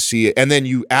 you are going to see it. And then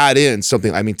you add in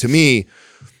something. I mean, to me,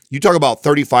 you talk about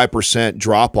 35%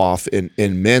 drop off in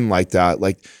men like that.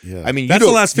 Like, I mean, that's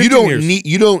the last 15 years.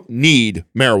 You don't need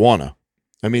marijuana.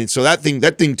 I mean, so that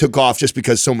thing took off just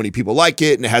because so many people like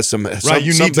it and it has some need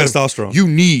testosterone. You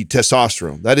need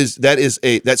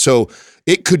testosterone. So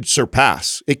it could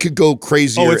surpass. It could go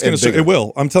crazier. Oh, it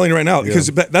will. I'm telling you right now, because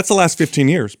that's the last 15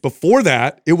 years. Before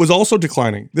that, it was also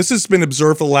declining. This has been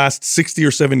observed for the last 60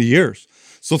 or 70 years.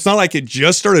 So it's not like it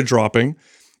just started dropping.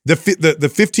 The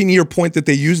 15-year point that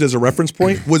they used as a reference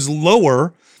point was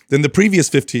lower than the previous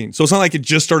 15. So it's not like it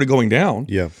just started going down.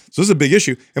 Yeah. So this is a big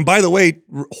issue. And by the way,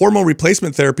 hormone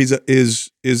replacement therapy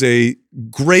is a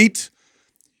great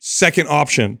second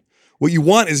option. What you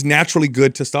want is naturally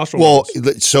good testosterone. Well,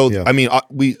 I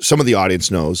mean, some of the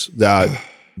audience knows that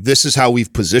this is how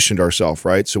we've positioned ourselves,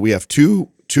 right? So we have two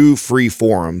free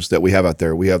forums that we have out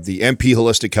there. We have the MP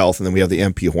Holistic Health, and then we have the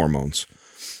MP Hormones.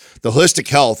 The holistic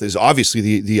health is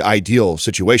obviously the ideal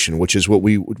situation, which is what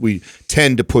we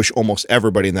tend to push almost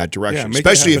everybody in that direction,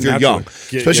 especially if you're young.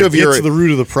 Especially if you're to the root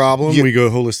of the problem, we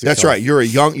go holistic. That's health. right. You're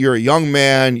a young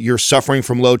man. You're suffering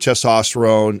from low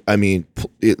testosterone. I mean,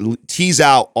 tease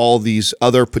out all these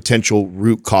other potential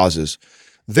root causes.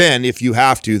 Then, if you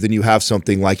have to, then you have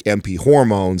something like MP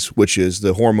Hormones, which is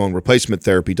the hormone replacement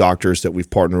therapy doctors that we've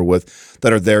partnered with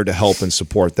that are there to help and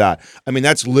support that. I mean,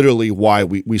 that's literally why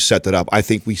we set that up. I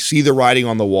think we see the writing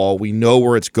on the wall. We know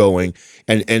where it's going.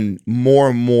 And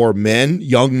more men,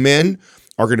 young men,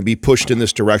 are going to be pushed in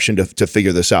this direction to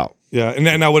figure this out. Yeah, and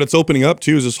now what it's opening up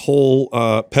to is this whole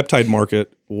peptide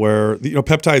market where,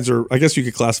 peptides are, I guess you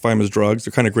could classify them as drugs.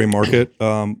 They're kind of gray market.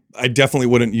 I definitely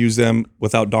wouldn't use them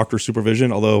without doctor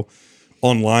supervision, although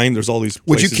online there's all these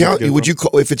places. Would you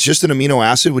call, if it's just an amino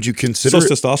acid, would you consider So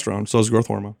is testosterone, so is growth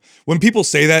hormone. When people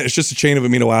say that, it's just a chain of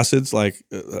amino acids, like,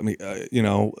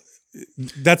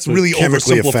 that's really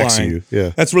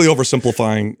oversimplifying. That's really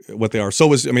oversimplifying what they are.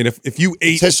 So if you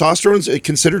ate testosterone's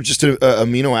considered just an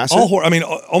amino acid.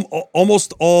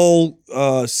 Almost all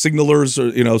signalers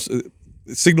or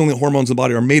signaling hormones in the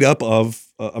body are made up of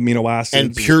amino acids.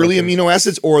 And purely amino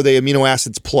acids, or are they amino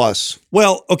acids plus?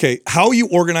 Well, okay, how you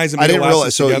organize amino acids. I didn't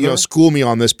realize. So together, school me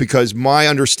on this, because my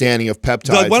understanding of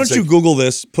peptides. Doug, why don't you Google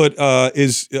this? Put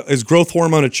is growth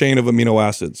hormone a chain of amino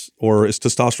acids, or is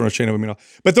testosterone a chain of amino?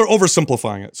 But they're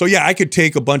oversimplifying it. So yeah, I could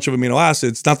take a bunch of amino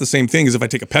acids. It's not the same thing as if I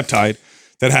take a peptide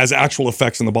that has actual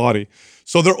effects in the body.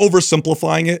 So they're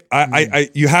oversimplifying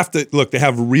it. You have to look. They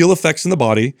have real effects in the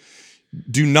body.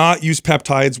 Do not use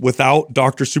peptides without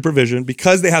doctor supervision,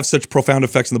 because they have such profound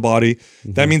effects in the body.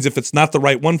 Mm-hmm. That means if it's not the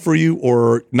right one for you,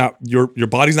 or not your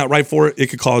body's not right for it, it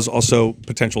could cause also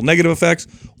potential negative effects,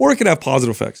 or it could have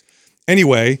positive effects.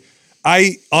 Anyway,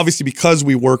 obviously, because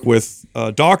we work with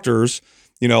doctors,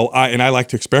 I like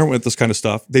to experiment with this kind of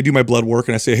stuff. They do my blood work,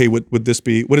 and I say, hey, would this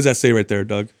be, what does that say right there,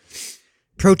 Doug?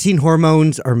 Protein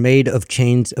hormones are made of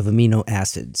chains of amino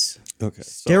acids. Okay.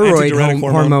 So steroid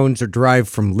hormones are derived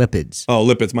from lipids. Oh,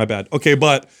 lipids, my bad. Okay,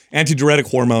 but antidiuretic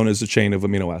hormone is a chain of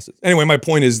amino acids. Anyway, my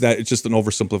point is that it's just an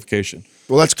oversimplification.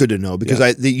 Well, that's good to know,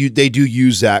 because they do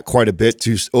use that quite a bit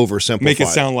to oversimplify. Make it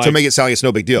sound like it's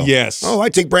no big deal. Yes. Oh, I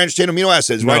take branched chain amino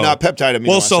acids, right? Not peptide amino acids.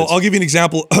 Well, so I'll give you an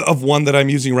example of one that I'm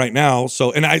using right now.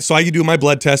 So I do my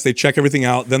blood test. They check everything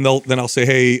out. Then I'll say,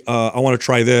 hey, I want to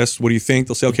try this. What do you think?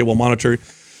 They'll say, okay, we'll monitor.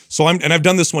 So I've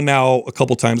done this one now a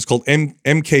couple times. It's called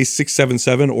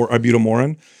MK677 or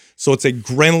arbutamorine. So it's a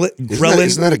ghrelin.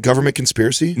 Isn't that a government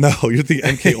conspiracy? No, you're the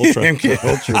MK Ultra. MK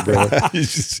Ultra, bro.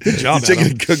 Good job, you're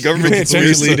taking a government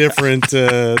conspiracy. Completely different.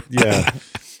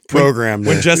 program.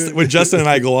 When Justin and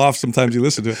I go off, sometimes you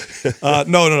listen to it.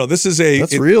 No. This is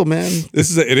That's real, man.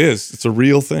 it is. It's a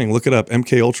real thing. Look it up.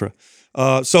 MK Ultra.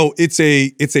 So it's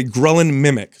a ghrelin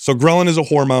mimic. So ghrelin is a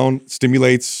hormone,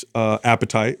 stimulates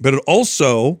appetite, but it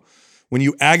also, when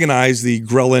you agonize the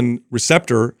ghrelin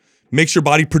receptor, makes your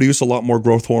body produce a lot more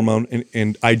growth hormone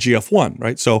and IGF-1,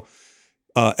 right? So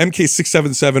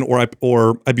MK677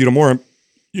 or ibutamoren,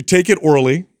 you take it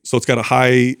orally, so it's got a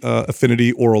high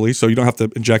affinity orally, so you don't have to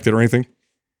inject it or anything.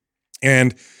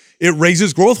 And it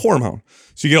raises growth hormone.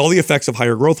 So you get all the effects of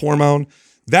higher growth hormone.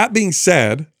 That being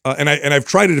said, and I've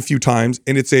tried it a few times,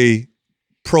 and it's a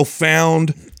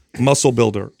profound muscle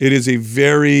builder. It is a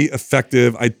very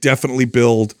effective, I definitely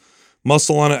build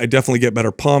muscle on it. I definitely get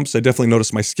better pumps. I definitely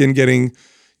notice my skin getting,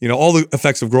 all the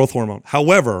effects of growth hormone.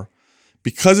 However,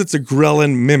 because it's a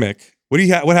ghrelin mimic, what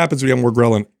happens when you have more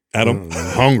ghrelin, Adam?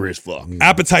 Hungry as fuck.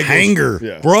 Appetite goes,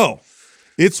 Hanger. bro.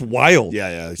 It's wild.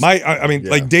 Yeah.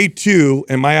 Like day 2,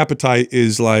 and my appetite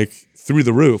is like through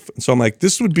the roof. And so I'm like,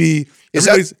 this would be. Is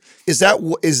that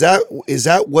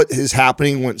what is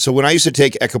happening when I used to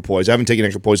take equipoise? I haven't taken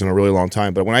equipoise in a really long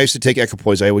time, but when I used to take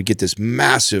equipoise, I would get this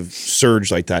massive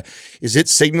surge like that. Is it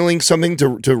signaling something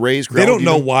to raise ghrelin? They don't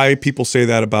know why people say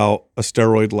that about a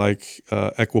steroid like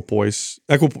equipoise.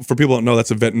 For people who don't know,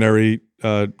 that's a veterinary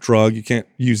drug. You can't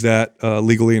use that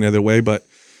legally in either way, but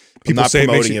I'm people not say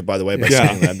promoting it, by the way, by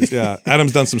saying that. Yeah,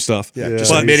 Adam's done some stuff.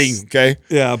 Just admitting, okay?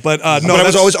 Yeah, but But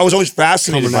I was always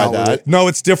fascinated by that. No,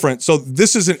 it's different. So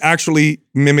this isn't actually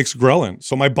mimics ghrelin.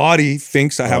 So my body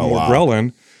thinks I have more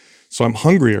ghrelin, so I'm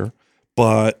hungrier.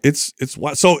 But it's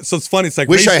so it's funny. It's like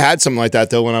Wish I had something like that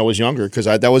though when I was younger, because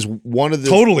that was one of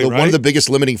the one of the biggest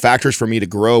limiting factors for me to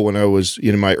grow when I was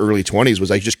in my early 20s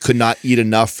was I just could not eat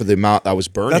enough for the amount I was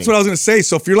burning. That's what I was going to say.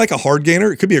 So if you're like a hard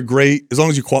gainer, it could be a great, as long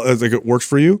as like it works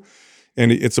for you and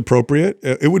it's appropriate,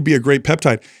 it would be a great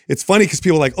peptide. It's funny because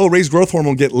people are like, oh, raised growth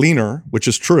hormone get leaner, which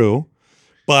is true,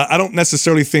 but I don't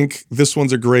necessarily think this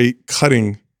one's a great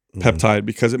cutting peptide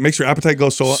because it makes your appetite go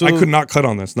so I could not cut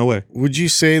on this. No way. Would you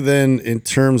say then, in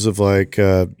terms of like,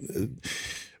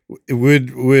 would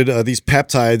these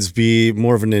peptides be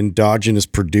more of an endogenous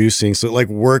producing, so it like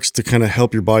works to kind of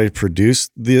help your body produce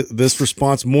this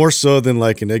response more so than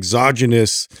like an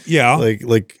exogenous,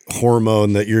 like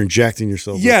hormone that you're injecting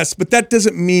yourself? Yes, but that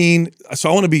doesn't mean. So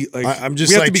I want to be like. I'm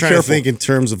just like trying to think in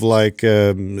terms of like.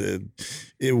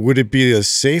 Would it be a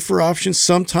safer option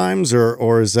sometimes,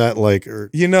 or is that like?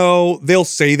 They'll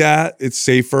say that it's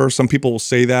safer. Some people will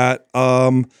say that.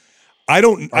 I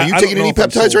don't. Are you taking any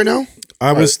peptides right now?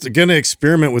 I was gonna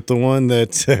experiment with the one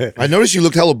that I noticed you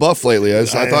looked hella buff lately. I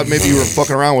thought maybe you were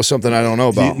fucking around with something I don't know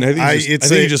about. I think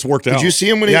he just worked out. Did you see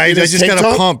him when he? Yeah, I just got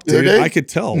a pump, dude. I could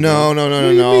tell. No.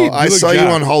 I saw you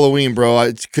on Halloween,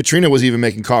 bro. Katrina was even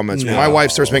making comments. When my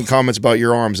wife starts making comments about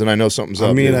your arms, and I know something's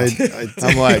up. I mean,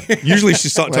 I'm like, usually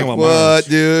she's talking about my what, arms.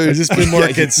 dude? I've just been more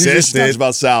He just consistent. talks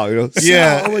about Sal, Yeah.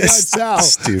 Sal, oh my God, Sal.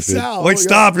 Stupid. Sal, Like,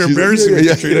 stop! You're embarrassing me,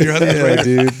 Katrina. You're Yeah,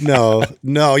 dude.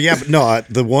 No. Yeah, but no.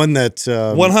 The one that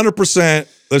 100%.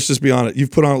 Let's just be honest.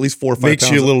 You've put on at least 4 or 5 makes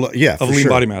pounds you a little of lean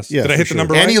body mass. Yeah, did I hit the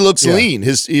number right? And he looks Yeah. lean.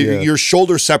 Your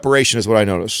shoulder separation is what I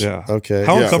noticed. Yeah. Okay.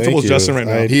 How Yeah, uncomfortable is thank you. Justin right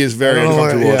now? He is very I don't know,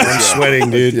 uncomfortable. yeah, I'm sweating,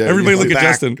 dude. Yeah, Everybody My look at back.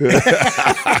 Justin.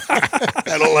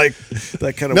 I don't like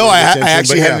that kind of. No, I attention,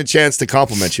 actually but hadn't a chance to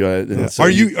compliment you. So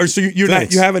You're not,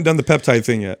 Thanks. you haven't done the peptide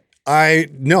thing yet? I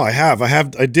have.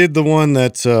 I did the one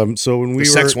that. So when we were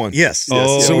sex one. Yes.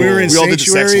 Oh. So we were in We all did the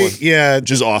sex Sanctuary. one. Yeah.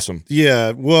 which is awesome.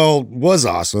 Yeah. Well, was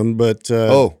awesome, but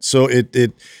so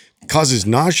it causes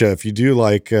nausea if you do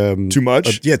like Too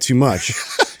much? too much.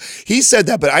 He said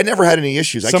that, but I never had any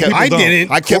issues. Some people don't.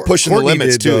 didn't. I kept pushing Courtney the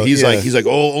limits did, too. though. He's Yeah. like,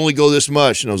 oh, only go this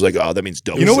much, and I was like, oh, that means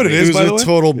double. You know what it It is, was by the a way?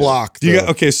 total block. Do you though. got,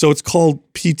 okay, so it's called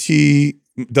PT.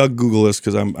 Doug, Google this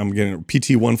because I'm getting it.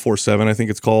 PT 147. I think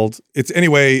it's called. It's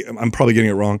anyway. I'm probably getting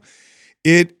it wrong.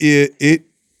 It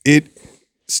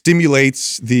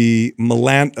stimulates the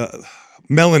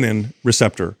melanin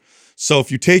receptor. So if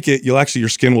you take it, you'll actually your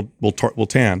skin will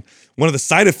tan. One of the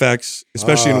side effects,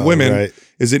 especially in women, right.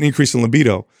 is an increase in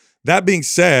libido. That being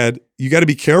said, you got to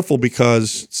be careful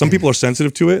because some people are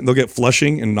sensitive to it and they'll get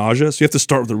flushing and nausea. So you have to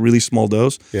start with a really small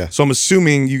dose. Yeah. So I'm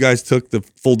assuming you guys took the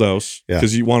full dose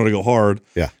because you wanted to go hard.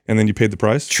 Yeah. And then you paid the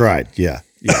price. Tried, yeah.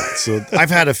 So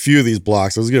I've had a few of these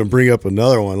blocks. I was going to bring up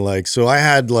another one. Like, so I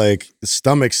had like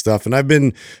stomach stuff, and I've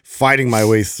been fighting my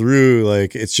way through.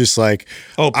 Like, it's just like,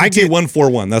 Oh, PT I get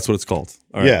 141. That's what it's called.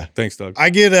 All right. Yeah. Thanks, Doug. I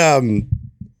get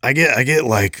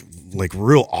like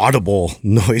real audible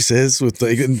noises with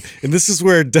like, and this is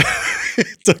where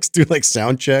Doug's do like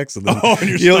sound checks, and then Oh, on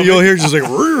your you'll hear just like.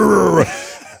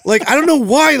 like I don't know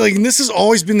why. Like, and this has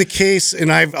always been the case.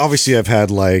 And I've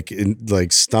had like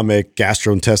stomach,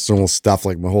 gastrointestinal stuff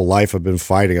like my whole life. I've been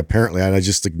fighting apparently, and I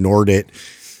just ignored it.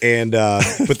 And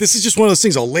but this is just one of those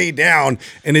things. I'll lay down,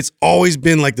 and it's always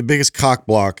been like the biggest cock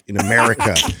block in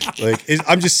America. Like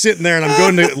I'm just sitting there, and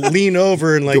I'm going to lean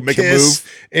over and like make a kiss,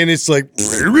 move. and it's like,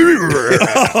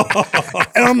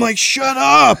 and I'm like, shut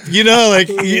up, like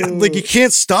you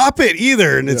can't stop it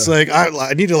either. And it's like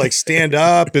I need to like stand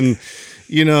up and.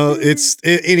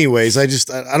 Anyways, I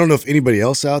don't know if anybody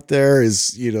else out there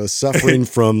is, suffering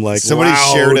from like somebody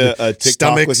shared a TikTok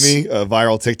stomachs. with me, a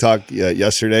viral TikTok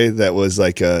yesterday that was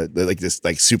like this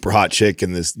like super hot chick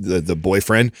and the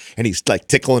boyfriend, and he's like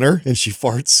tickling her and she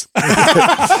farts.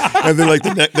 And then like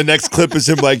the next clip is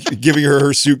him like giving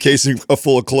her suitcase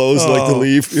full of clothes like to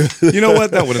leave. You know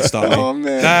what? That wouldn't stop me. Oh,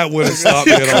 man. That wouldn't stop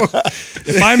me at all.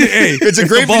 If I'm It's a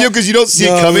great video because you don't see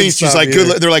it coming. She's like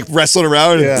good. They're like wrestling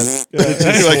around. And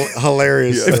It's like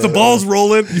hilarious. If the ball's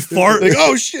rolling, you fart. Like,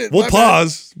 oh shit, We'll my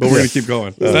pause, but we're gonna keep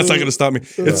going. That's not gonna stop me.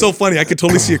 It's so funny. I could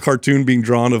totally see a cartoon being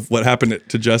drawn of what happened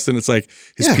to Justin. It's like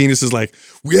his penis is like,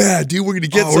 yeah, dude, we're gonna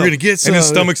get some. We're gonna get some. And his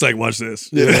stomach's like, watch this.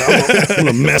 I'm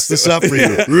gonna mess this up for you.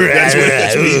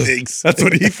 that's what he thinks. That's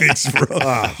what he thinks, bro. You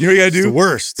know what you gotta do? the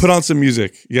worst. Put on some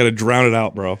music. You gotta drown it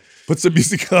out, bro. Put some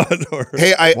music on.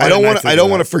 Hey, I Why don't didn't I want think I of don't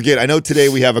that? want to forget. I know today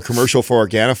we have a commercial for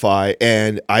Organifi,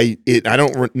 and I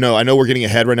don't know. I know we're getting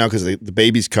ahead right now because the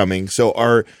baby's coming. So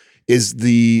are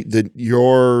we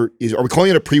calling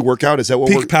it a pre-workout? Is that what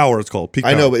Peak Power, it's called. Peak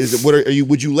I know, Power. but is it, what are you?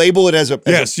 Would you label it as a?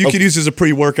 Yes, you could use it as a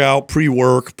pre-workout,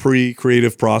 pre-work,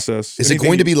 pre-creative process. Is it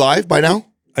going to be live by now?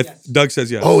 Doug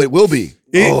says yes. Oh, it will be.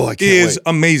 It I can't is wait.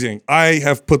 amazing. I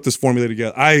have put this formula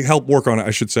together. I helped work on it,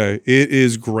 I should say. It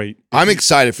is great. I'm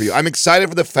excited for you. I'm excited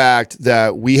for the fact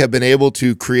that we have been able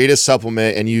to create a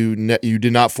supplement, and you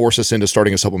did not force us into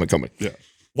starting a supplement company. Yeah.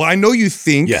 Well, I know you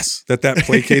think Yes. that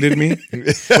placated me,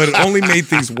 but it only made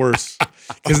things worse.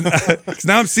 Because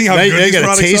now I'm seeing how Now good you these got a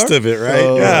products taste are. of it, right?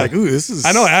 Yeah. Like, ooh, this is.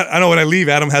 I know. When I leave,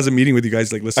 Adam has a meeting with you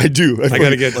guys. Like, listen, I do. I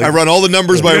gotta get. Like, I run all the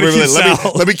numbers by gotta everybody. keep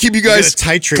Sal. Let me keep you guys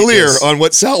gotta titrate clear this. on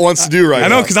what Sal wants to do right now. I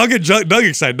know because I'll get Doug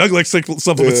excited. Doug likes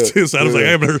supplements too. So Adam's like,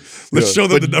 hey, let's show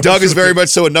them But the numbers. Doug is very much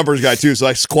so a numbers guy too, so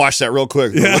I squashed that real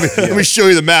quick. Yeah. Let me show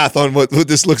you the math on what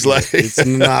this looks like. It's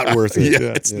not worth it.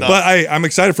 Yeah, it's not. But I'm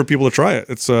excited for people to try it.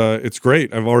 It's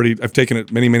great. I've taken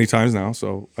it many times now,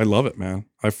 so I love it, man.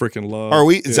 I freaking love. Are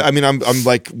we? Yeah. I mean, I'm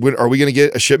like, are we going to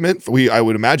get a shipment? I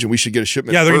would imagine we should get a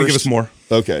shipment. Yeah, they're going to first. give us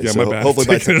more. Okay, Yeah, so my bad. hopefully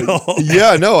by Taking it all.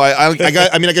 yeah, no, I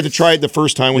got to try it the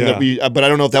first time when Yeah. but I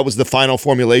don't know if that was the final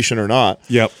formulation or not.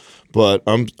 Yep. But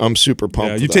I'm super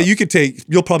pumped. Yeah, for that.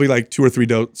 you'll probably like 2 or 3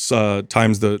 dose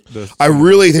times the. I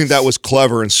really think that was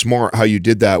clever and smart how you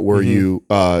did that, where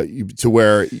Mm-hmm. you to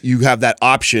where you have that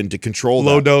option to control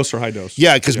low that. dose or high dose.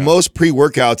 Yeah, because most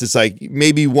pre-workouts, it's like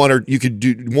maybe you could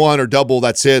do one or double,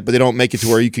 that's it, but they don't make it to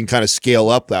where you can kind of scale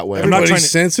up that way. I'm not Everybody's trying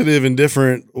to- sensitive in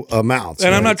different amounts.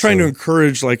 And I'm right? not trying So- to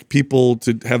encourage like people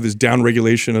to have this down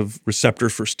regulation of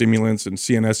receptors for stimulants and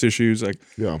CNS issues. Like,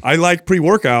 Yeah. I like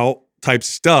pre-workout type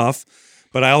stuff,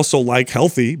 but I also like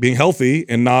being healthy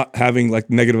and not having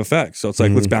like negative effects. So it's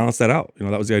like, let's balance that out.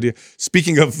 That was the idea.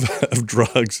 Speaking of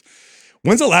drugs,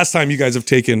 when's the last time you guys have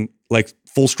taken like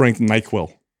full strength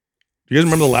NyQuil? Do you guys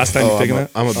remember the last time you've taken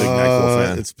that? I'm a big NyQuil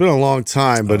fan. It's been a long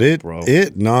time, but bro.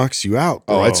 it knocks you out.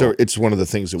 Bro. It's one of the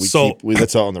things that we So, keep.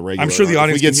 That's all on the regular. I'm sure the Like,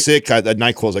 audience if we get can- sick,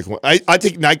 NyQuil is like I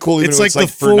take NyQuil. Even It's if like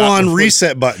the for not- full-on for-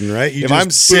 reset button, right? You If just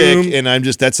I'm sick boom. and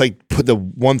that's like the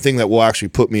one thing that will actually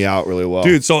put me out really well,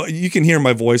 Dude, so you can hear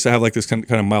my voice. I have like this kind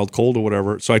of mild cold or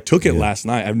whatever. So I took it last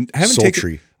night.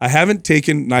 Sultry. I haven't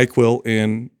taken NyQuil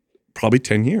in probably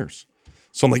 10 years.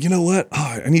 So I'm like, you know what?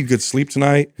 Oh, I need good sleep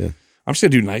tonight. Yeah. I'm just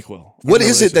gonna do NyQuil. What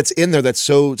is it that's in there that's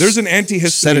so There's an antihistamine.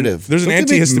 sedative? There's an Don't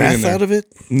they make antihistamine in meth there. out of it?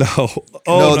 No. Oh,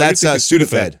 no, you're that's thinking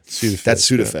Sudafed. That's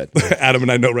Sudafed. Adam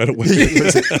and I know right away.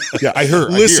 Yeah, I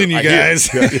heard. Listen, you guys.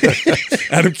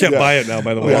 Adam can't buy it now,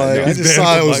 by the way. Well, I He's just banned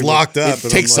saw from it was buying locked up. It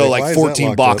and takes I'm like why is that 14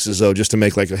 locked up? boxes though just to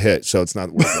make like a hit, so it's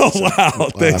not worth it. Oh wow!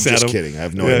 Thanks, I'm Adam. just kidding. I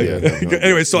have no Yeah, idea. yeah. I have no idea.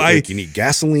 Anyway, so Like, you need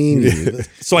gasoline.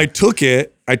 So I took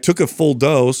it. I took a full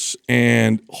dose,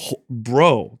 and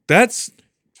bro, that's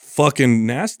fucking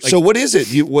nasty. So what is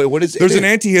it? What is it? There's an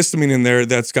antihistamine in there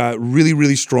that's got really,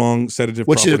 really strong sedative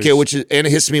properties. Which is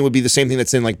antihistamine would be the same thing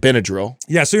that's in like Benadryl.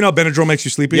 Yeah, so you know how Benadryl makes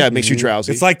you sleepy? Yeah, it makes you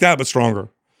drowsy. It's like that, but stronger.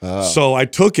 So I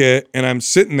took it, and I'm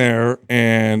sitting there,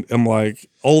 and I'm like,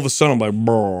 all of a sudden, I'm like,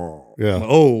 bro. Yeah. I'm like,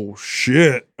 oh,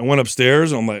 shit. I went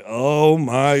upstairs, and I'm like, oh,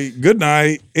 my, good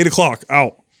night. 8 o'clock,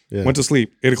 out. Yeah. Went to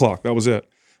sleep, 8 o'clock. That was it.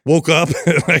 woke up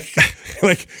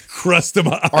like crust in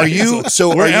my eyes. Are you so?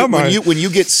 Where Are you, am I? when you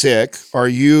get sick? Are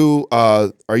you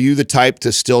the type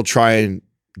to still try and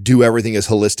do everything as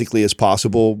holistically as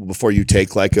possible before you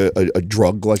take like a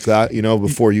drug like that? You know,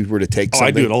 before you were to take Oh,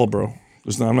 something. I do it all, bro.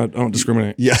 I don't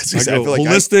discriminate. Yes, I exactly. go I feel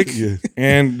like holistic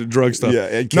and the drug stuff. Yeah,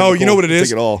 and no, you know what it chemical, is?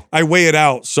 take it all. I weigh it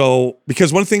out. So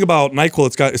because one thing about NyQuil,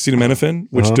 it's got acetaminophen,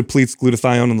 which depletes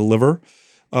glutathione in the liver,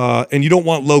 and you don't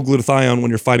want low glutathione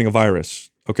when you're fighting a virus.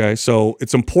 Okay, so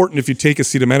it's important if you take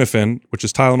acetaminophen, which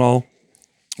is Tylenol,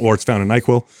 or it's found in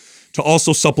NyQuil, to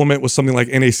also supplement with something like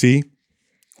NAC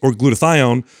or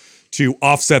glutathione to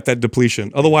offset that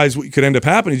depletion. Otherwise, what could end up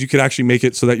happening is you could actually make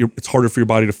it so that it's harder for your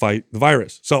body to fight the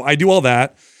virus. So I do all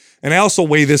that, and I also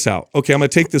weigh this out. Okay, I'm going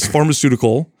to take this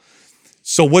pharmaceutical.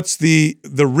 So what's the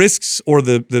risks or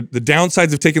the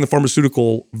downsides of taking the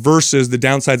pharmaceutical versus the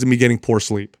downsides of me getting poor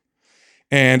sleep?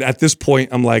 And at this point,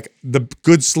 I'm like, the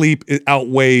good sleep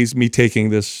outweighs me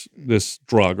taking this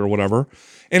drug or whatever.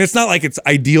 And it's not like it's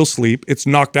ideal sleep. It's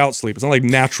knocked out sleep. It's not like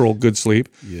natural good sleep.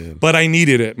 Yeah. But I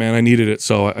needed it, man. I needed it.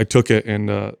 So I took it, and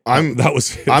that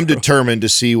was it. I'm determined to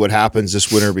see what happens this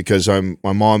winter because I'm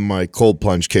on my cold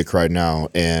plunge kick right now,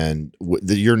 and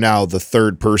you're now the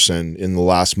third person in the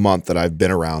last month that I've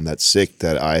been around that's sick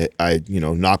that I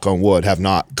knock on wood, have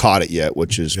not caught it yet,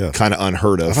 which is kind of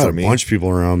unheard of I've for had me. a bunch of people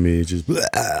around me just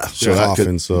so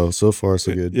often. So far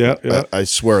so good. Yeah. I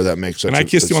swear that makes sense. And I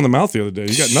kissed you on the mouth the other day.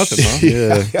 You got nothing, huh?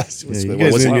 Yeah. Yes. you guys made me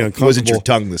It wasn't your uncomfortable.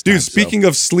 tongue this time. Dude, speaking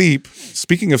of sleep,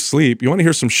 you want to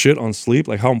hear some shit on sleep,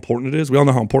 like how important it is? We all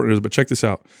know how important it is, but check this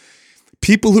out.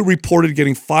 People who reported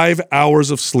getting 5 hours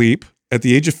of sleep at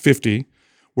the age of 50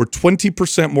 were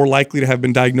 20% more likely to have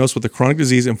been diagnosed with a chronic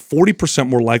disease and 40%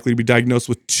 more likely to be diagnosed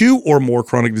with 2 or more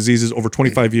chronic diseases over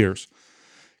 25 years,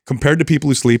 compared to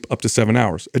people who sleep up to 7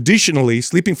 hours. Additionally,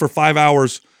 sleeping for 5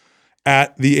 hours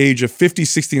at the age of 50,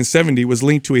 60, and 70 was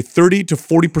linked to a 30 to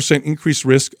 40% increased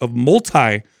risk of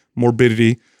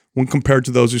multi-morbidity when compared to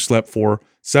those who slept for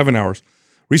 7 hours.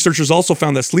 Researchers also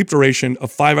found that sleep duration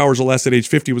of 5 hours or less at age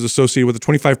 50 was associated with a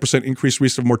 25% increased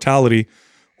risk of mortality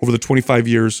over the 25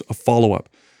 years of follow-up.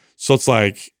 So it's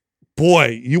like,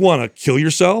 boy, you want to kill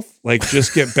yourself? Like,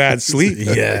 just get bad sleep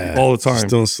all the time. Just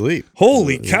don't sleep.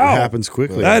 Holy cow. It happens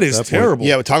quickly. That at is point. terrible.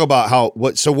 Yeah, we talk about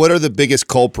what are the biggest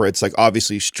culprits? Like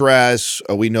obviously stress.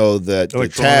 We know that the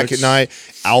tech at night,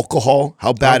 alcohol.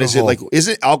 How bad is it? Like,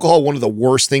 isn't alcohol one of the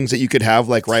worst things that you could have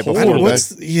like right before bed? I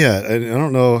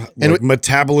don't know. Like,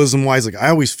 metabolism wise, like I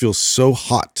always feel so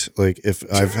hot. Like if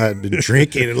I've had been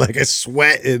drinking and like I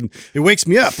sweat and it wakes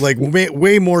me up. Like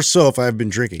way more so if I've been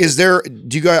drinking. Is there?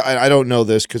 Do you guys? I don't know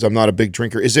this because I'm not a big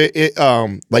drinker. Is it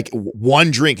like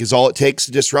one drink is all it takes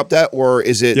to disrupt that, or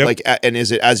is it like? And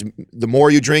is it as the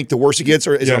more you drink, the worse it gets,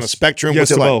 or is it on a spectrum? Yes,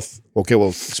 What's it like? both. Okay, well,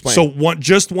 explain. So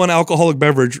just one alcoholic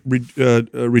beverage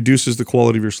reduces the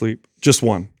quality of your sleep. Just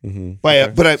one.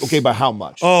 By how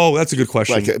much? Oh, that's a good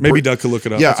question. Like, Maybe Doug could look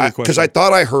it up. Yeah, because I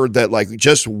thought I heard that like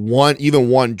just one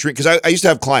drink. Because I used to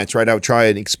have clients, right? I would try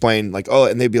and explain like,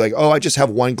 and they'd be like, I just have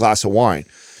one glass of wine.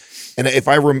 And if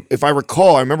I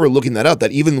recall, I remember looking that up,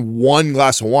 that even one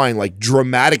glass of wine like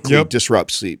dramatically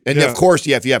disrupts sleep. And of course,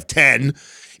 if you have 10,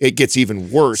 it gets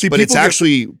even worse. But it's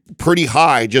actually pretty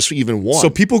high, just even one. So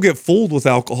people get fooled with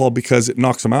alcohol because it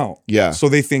knocks them out. Yeah. So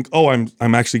they think,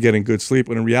 I'm actually getting good sleep.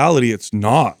 When in reality, it's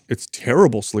not. It's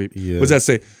terrible sleep. Yeah. What does that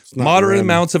say? Moderate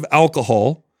amounts of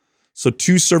alcohol, so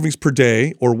 2 servings per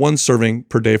day or 1 serving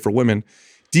per day for women,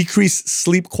 decrease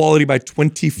sleep quality by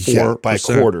 24%. By a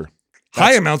quarter.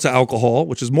 High amounts of alcohol,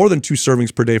 which is more than 2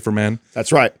 servings per day for men.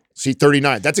 That's right. See,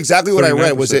 39. That's exactly what I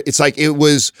read. It's like it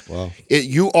was. Wow.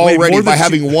 You already Wait, by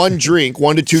having 1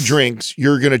 to 2 drinks,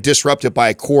 you're going to disrupt it by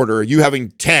a quarter. You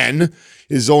having 10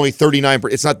 is only 39.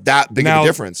 It's not that big of a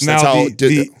difference. That's how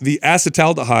the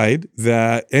acetaldehyde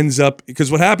that ends up,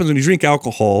 because what happens when you drink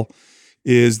alcohol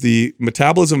is the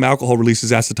metabolism of alcohol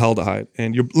releases acetaldehyde,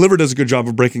 and your liver does a good job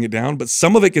of breaking it down, but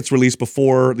some of it gets released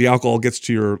before the alcohol gets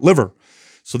to your liver.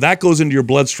 So that goes into your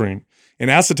bloodstream,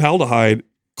 and acetaldehyde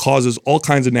causes all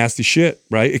kinds of nasty shit,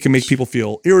 right? It can make people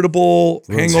feel irritable,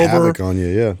 hangover. Havoc on you,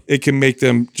 yeah. It can make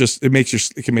them it can make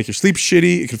your sleep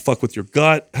shitty. It can fuck with your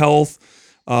gut health.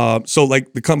 So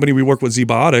like the company we work with,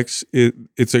 ZBiotics,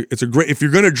 it's a great, if you're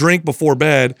going to drink before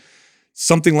bed,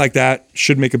 something like that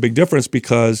should make a big difference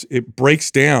because it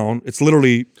breaks down. It's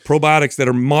literally probiotics that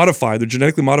are modified. They're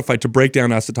genetically modified to break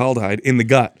down acetaldehyde in the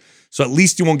gut. So at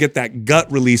least you won't get that gut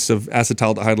release of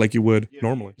acetaldehyde like you would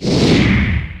normally.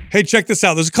 Hey, check this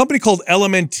out. There's a company called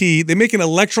LMNT. They make an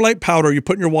electrolyte powder you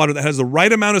put in your water that has the right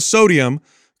amount of sodium.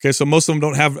 Okay, so most of them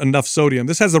don't have enough sodium.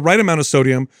 This has the right amount of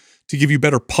sodium to give you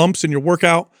better pumps in your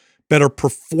workout, better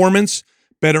performance,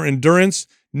 better endurance,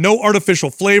 No artificial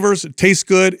flavors. It tastes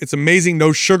good. It's amazing.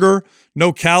 No sugar,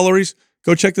 no calories.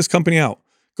 Go check this company out.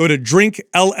 Go to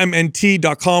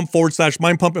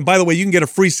drinklmnt.com/mindpump. And by the way, you can get a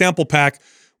free sample pack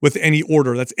with any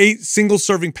order. That's 8 single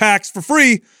serving packs for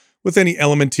free with any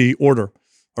LMNT order.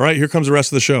 All right, here comes the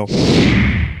rest of the show.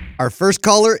 Our first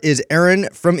caller is Aaron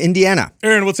from Indiana.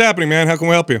 Aaron, what's happening, man? How can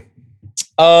we help you?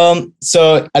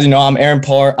 So as you know, I'm Aaron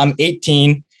Parr. I'm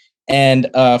 18 and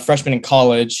a freshman in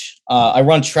college. I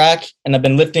run track and I've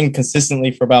been lifting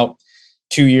consistently for about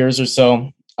 2 years or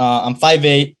so. I'm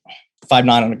 5'8",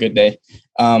 5'9" on a good day,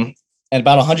 and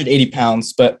about 180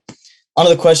 pounds. But on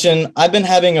to the question, I've been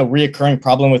having a reoccurring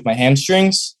problem with my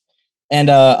hamstrings, and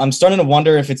I'm starting to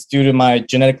wonder if it's due to my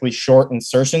genetically short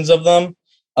insertions of them.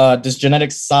 Does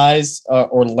genetic size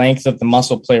or length of the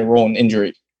muscle play a role in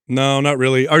injury? No, not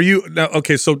really. Are you now?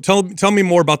 Okay, so tell me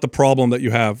more about the problem that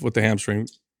you have with the hamstring.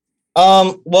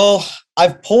 Well,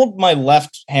 I've pulled my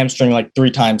left hamstring like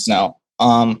 3 times now.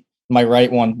 My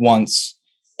right one once,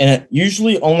 and it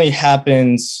usually only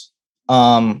happens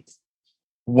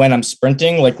when I'm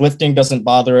sprinting. Like lifting doesn't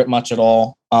bother it much at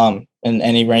all. In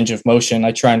any range of motion,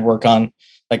 I try and work on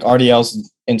like RDLs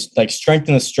and like strength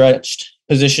in the stretched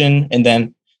position, and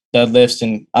then deadlifts,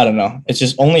 and I don't know. It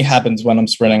just only happens when I'm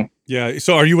sprinting. Yeah.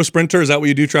 So are you a sprinter? Is that what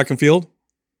you do, track and field?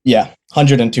 Yeah,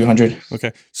 100 and 200.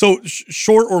 Okay. So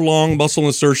short or long muscle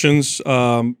insertions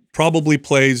probably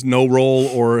plays no role,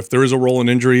 or if there is a role in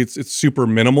injury, it's super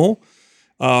minimal.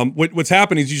 What's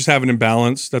happening is you just have an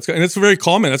imbalance. And it's very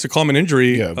common. That's a common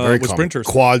injury Yeah, very with common.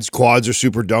 sprinters. Quads are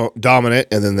super dominant,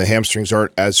 and then the hamstrings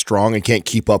aren't as strong and can't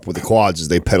keep up with the quads as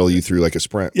they pedal you through like a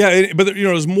sprint. Yeah, but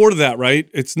there's more to that, right?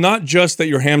 It's not just that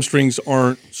your hamstrings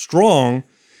aren't strong.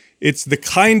 It's the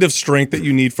kind of strength that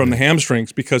you need from the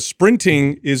hamstrings, because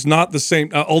sprinting is not the same.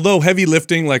 Although heavy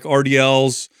lifting like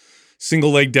RDLs,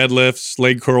 single leg deadlifts,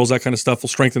 leg curls, that kind of stuff will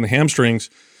strengthen the hamstrings.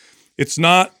 It's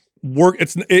not work.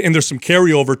 And there's some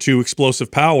carryover to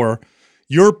explosive power.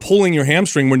 You're pulling your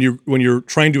hamstring when you're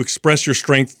trying to express your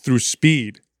strength through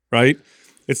speed, right?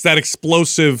 It's that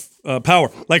explosive power.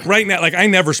 Like right now, like I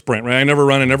never sprint, right? I never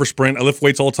run, I never sprint. I lift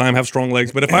weights all the time, have strong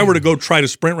legs. But if I were to go try to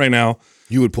sprint right now,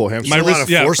 You would pull hamstrings. My A lot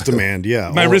risk- of force demand,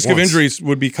 yeah. my all at risk of once. injuries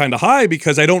would be kind of high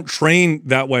because I don't train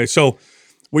that way. So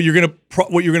what you're gonna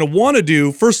want to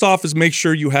do first off is make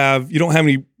sure you don't have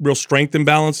any real strength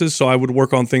imbalances. So I would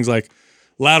work on things like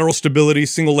lateral stability,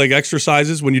 single leg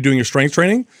exercises when you're doing your strength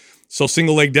training. So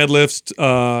single leg deadlifts,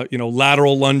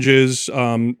 lateral lunges.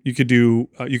 You could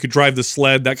drive the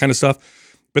sled, that kind of stuff.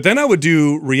 But then I would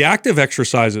do reactive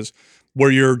exercises where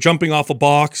you're jumping off a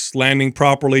box, landing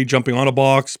properly, jumping on a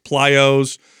box,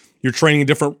 plyos. You're training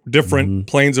different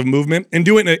planes of movement, and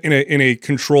do it in a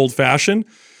controlled fashion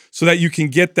so that you can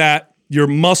get your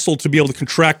muscle to be able to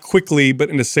contract quickly, but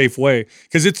in a safe way.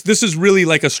 Because this is really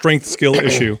like a strength skill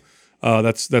issue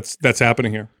that's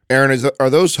happening here. Aaron, are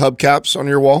those hubcaps on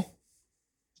your wall?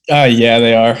 Yeah,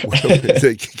 they are.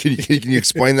 Can you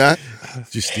explain that?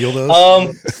 Did you steal those?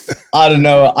 I don't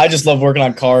know. I just love working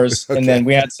on cars, and then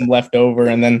we had some left over,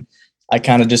 and then I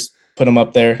kind of just put them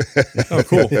up there. Oh,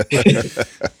 cool.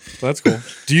 That's cool.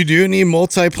 Do you do any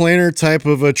multi-planar type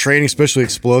of training, especially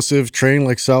explosive training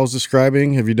like Sal was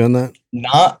describing? Have you done that?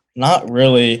 Not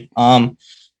really. I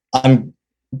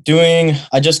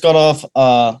just got off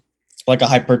like a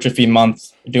hypertrophy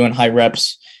month doing high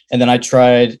reps, and then I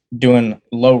tried doing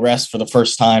low rest for the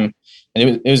first time,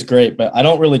 and it was great. But I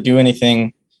don't really do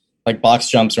anything like box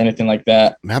jumps or anything like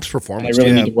that. Maps I performance.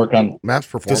 really need to work on. Maps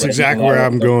performance. That's exactly where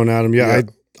I'm going, Adam. Yeah,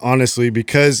 honestly,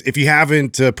 because if you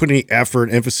haven't put any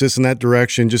effort, emphasis in that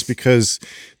direction, just because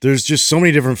there's just so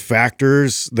many different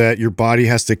factors that your body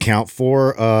has to account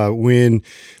for when,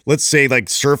 let's say, like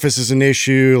surface is an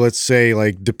issue. Let's say,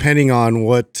 like, depending on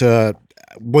what the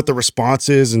response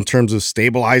is in terms of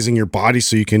stabilizing your body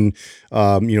so you can,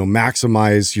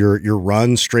 maximize your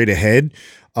run straight ahead.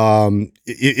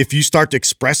 If you start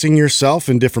expressing yourself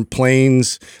in different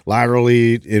planes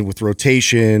laterally and with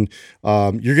rotation,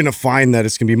 you're going to find that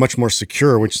it's going to be much more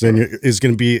secure, which then is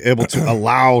going to be able to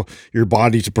allow your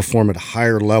body to perform at a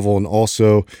higher level and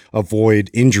also avoid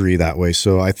injury that way.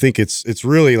 So I think it's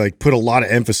really like put a lot of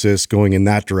emphasis going in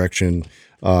that direction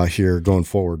here going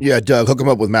forward. Yeah, Doug, hook them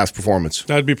up with Maps performance.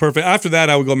 That'd be perfect. After that,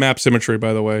 I would go map symmetry,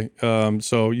 by the way.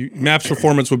 Maps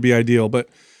performance would be ideal. But,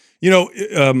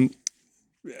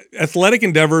 athletic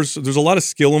endeavors, there's a lot of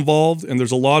skill involved, and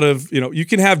there's a lot of, you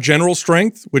can have general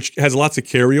strength, which has lots of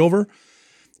carryover.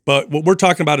 But what we're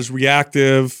talking about is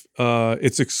reactive,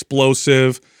 it's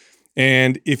explosive.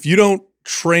 And if you don't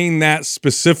train that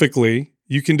specifically,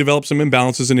 you can develop some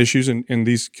imbalances and issues, and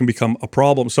these can become a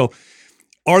problem. So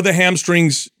Are the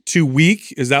hamstrings too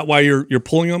weak? Is that why you're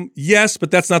pulling them? Yes,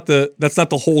 but that's not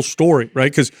the whole story,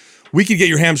 right? Because we could get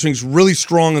your hamstrings really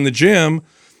strong in the gym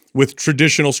with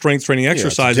traditional strength training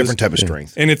exercises. Different type of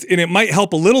strength. And it might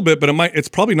help a little bit, but it's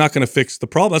probably not going to fix the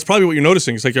problem. That's probably what you're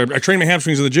noticing. It's like I train my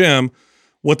hamstrings in the gym.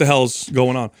 What the hell's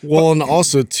going on? Well, and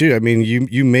also too, I mean,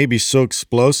 you may be so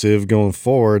explosive going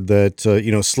forward that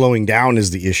slowing down is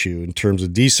the issue in terms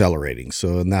of decelerating.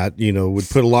 So, and that would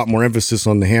put a lot more emphasis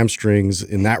on the hamstrings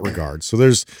in that regard. So,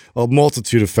 there's a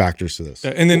multitude of factors to this.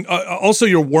 And then also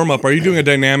your warm up. Are you doing a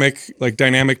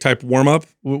dynamic type warm up?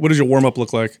 What does your warm up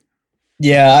look like?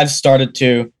 Yeah, I've started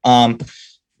to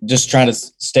just trying to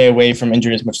stay away from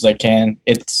injury as much as I can.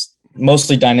 It's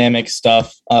mostly dynamic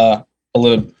stuff.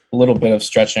 A little bit of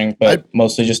stretching, but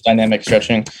mostly just dynamic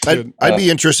stretching. I'd be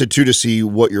interested too to see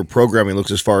what your programming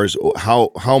looks as far as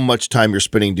how much time you're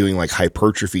spending doing like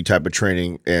hypertrophy type of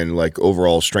training and like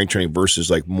overall strength training versus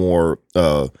like more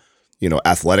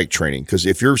athletic training. Because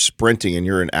if you're sprinting and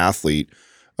you're an athlete,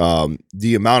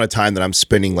 the amount of time that I'm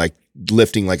spending like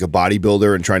lifting like a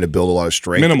bodybuilder and trying to build a lot of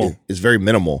strength is very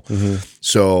minimal. Mm-hmm.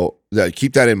 So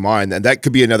keep that in mind, and that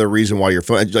could be another reason why you're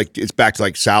feeling like it's back to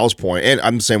like Sal's point, and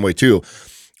I'm the same way too.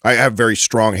 I have very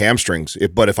strong hamstrings,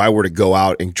 but if I were to go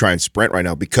out and try and sprint right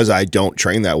now, because I don't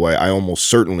train that way, I almost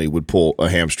certainly would pull a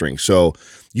hamstring. So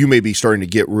you may be starting to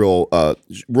get real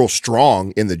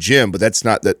strong in the gym, but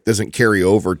that doesn't carry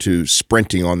over to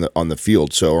sprinting on the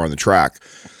field, or on the track.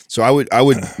 So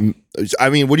I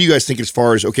mean, what do you guys think as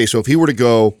far as, okay, so if he were to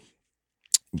go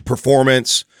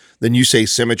performance, then you say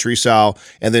symmetry, Sal,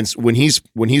 and then when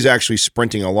he's actually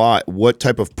sprinting a lot, what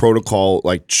type of protocol,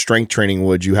 like strength training,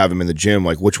 would you have him in the gym?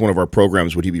 Like which one of our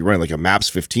programs would he be running? Like a MAPS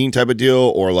 15 type of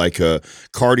deal, or like a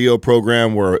cardio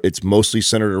program where it's mostly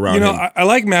centered around him? I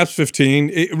like MAPS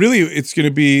 15. It's going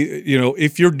to be,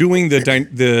 if you're doing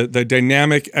the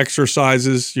dynamic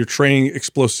exercises, you're training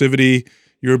explosivity,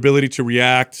 your ability to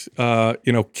react,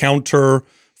 counter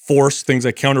force, things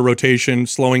like counter rotation,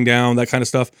 slowing down, that kind of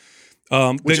stuff.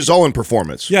 Which is all in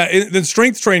performance. Yeah. Then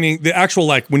strength training, the actual,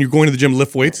 like when you're going to the gym,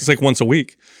 lift weights, it's like once a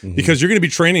week because you're going to be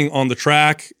training on the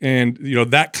track and,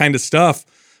 that kind of stuff,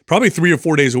 probably 3 or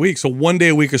 4 days a week. So 1 day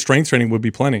a week of strength training would be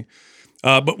plenty.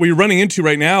 But what you're running into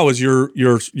right now is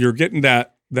you're getting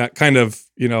that kind of,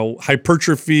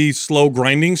 hypertrophy, slow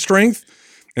grinding strength.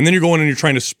 And then you're going and you're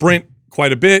trying to sprint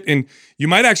quite a bit. And you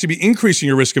might actually be increasing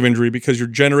your risk of injury because you're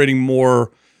generating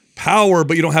more power,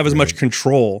 but you don't have as much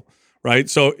control. Right.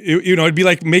 So, it'd be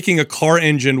like making a car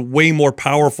engine way more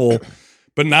powerful,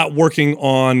 but not working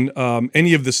on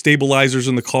any of the stabilizers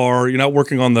in the car. You're not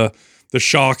working on the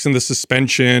shocks and the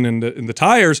suspension and the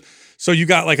tires. So you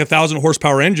got like 1,000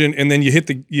 horsepower engine, and then you hit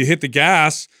the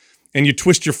gas and you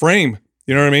twist your frame.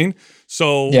 You know what I mean?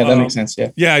 So yeah, that makes sense. Yeah.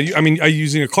 Yeah. I'm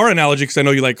using a car analogy because I know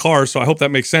you like cars. So I hope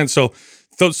that makes sense. So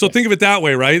think of it that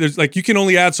way, right? There's like, you can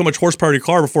only add so much horsepower to your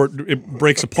car before it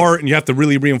breaks apart, and you have to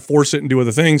really reinforce it and do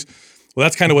other things. Well,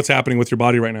 that's kind of what's happening with your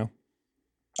body right now.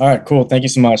 All right, cool. Thank you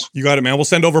so much. You got it, man. We'll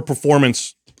send over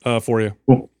performance for you.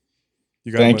 Cool.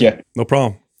 You got Thank it, you. No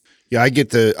problem. Yeah, I get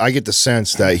the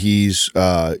sense that he's he's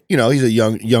a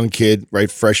young kid,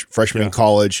 right? Freshman in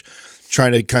college,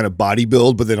 trying to kind of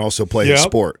bodybuild, but then also play his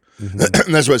sport. Mm-hmm.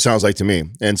 And that's what it sounds like to me.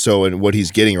 And so, and what he's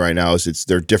getting right now is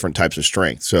they're different types of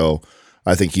strength. So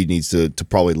I think he needs to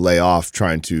probably lay off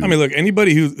trying to. I mean, look,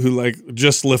 anybody who like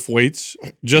just lifts weights,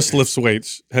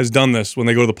 has done this when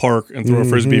they go to the park and throw a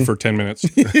frisbee for 10 minutes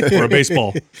or a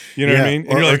baseball. You know what I mean?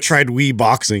 And or tried Wii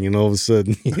boxing, and all of a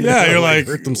sudden, you're like,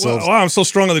 hurt themselves. Wow, I'm so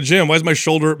strong in the gym. Why is my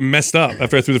shoulder messed up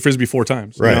after I threw the frisbee 4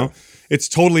 times? Right. You know? It's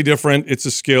totally different. It's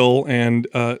a skill, and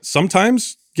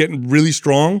sometimes getting really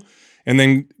strong and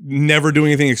then never doing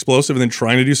anything explosive and then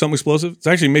trying to do something explosive, it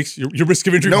actually makes your risk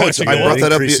of injury. No, I brought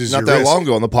that up not that long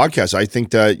ago on the podcast. I think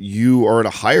that you are at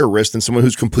a higher risk than someone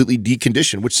who's completely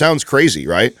deconditioned, which sounds crazy,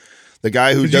 right? The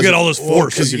guy who doesn't get all this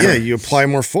force. You apply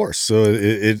more force. So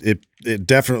it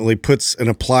definitely puts and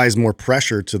applies more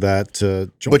pressure to that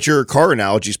joint. But your car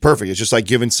analogy is perfect. It's just like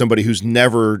giving somebody who's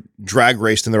never drag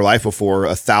raced in their life before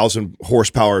 1,000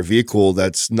 horsepower vehicle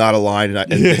that's not aligned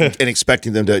and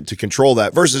expecting them to control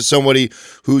that versus somebody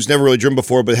who's never really driven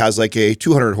before but has like a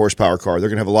 200 horsepower car. They're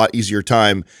going to have a lot easier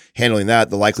time handling that.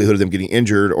 The likelihood of them getting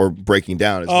injured or breaking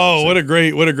down. What a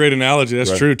great analogy.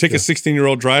 That's true. Take a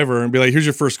 16-year-old driver and be like, here's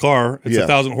your first car. It's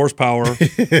 1,000 horsepower,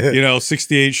 68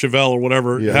 Chevelle or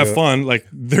whatever. Have fun. Like,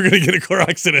 they're going to get a car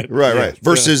accident. Right.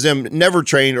 Versus them never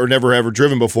trained or never ever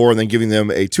driven before and then giving them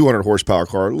a 200 horsepower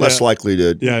car, less likely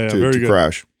to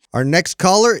crash. Our next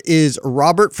caller is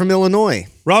Robert from Illinois.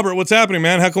 Robert, what's happening,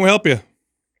 man? How can we help you?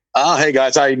 Hey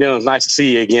guys, how you doing? Nice to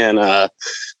see you again.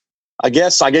 I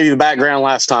guess I gave you the background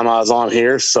last time I was on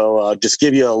here, so just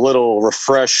give you a little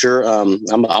refresher.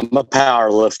 I'm a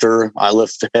power lifter. I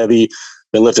lift heavy.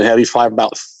 Been lifting heavy for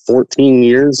about 14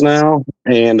 years now,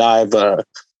 and I've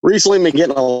recently been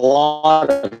getting a lot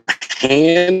of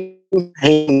hand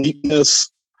weakness,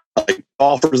 like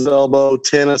golfer's elbow,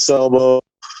 tennis elbow.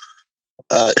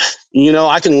 I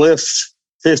can lift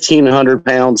 1,500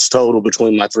 pounds total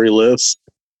between my 3 lifts,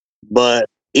 but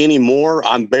anymore,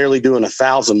 I'm barely doing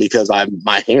 1,000 because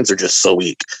my hands are just so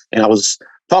weak. And I was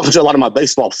talking to a lot of my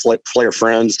baseball player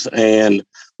friends, and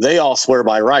they all swear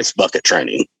by rice bucket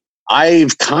training.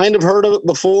 I've kind of heard of it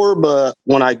before, but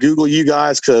when I Google you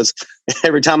guys, because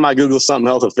every time I Google something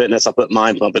health and fitness, I put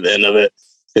Mind Pump at the end of it,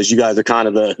 because you guys are kind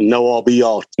of the know-all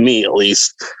be-all to me, at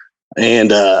least.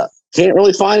 And can't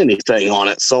really find anything on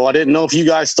it. So I didn't know if you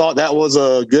guys thought that was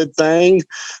a good thing.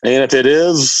 And if it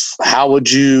is, how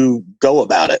would you go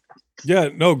about it? Yeah,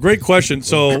 no, great question.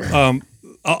 So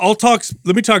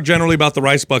let me talk generally about the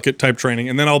rice bucket type training,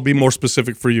 and then I'll be more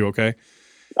specific for you, okay?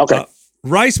 Okay.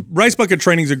 Rice bucket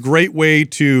training is a great way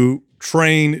to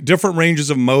train different ranges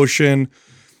of motion,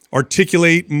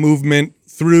 articulate movement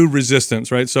through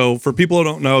resistance, right? So for people who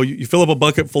don't know, you fill up a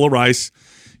bucket full of rice,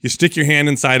 you stick your hand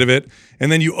inside of it,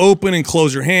 and then you open and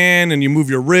close your hand, and you move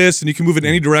your wrist, and you can move it in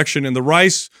any direction. And the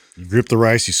rice, you grip the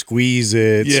rice, you squeeze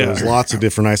it. Yeah. So there's lots of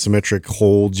different isometric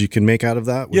holds you can make out of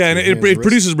that. Yeah, and it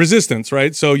produces resistance,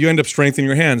 right? So you end up strengthening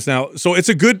your hands. Now, so it's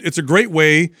a great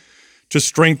way to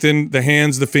strengthen the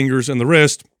hands, the fingers, and the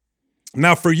wrist.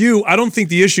 Now, for you, I don't think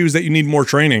the issue is that you need more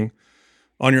training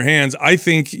on your hands. I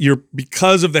think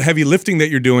because of the heavy lifting that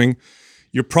you're doing,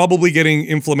 you're probably getting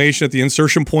inflammation at the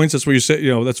insertion points. That's where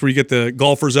that's where you get the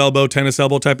golfer's elbow, tennis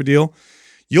elbow type of deal.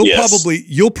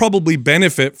 You'll probably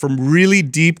benefit from really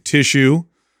deep tissue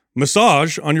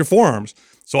massage on your forearms.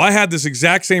 So I had this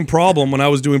exact same problem when I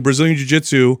was doing Brazilian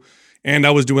Jiu-Jitsu and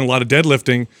I was doing a lot of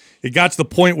deadlifting. It got to the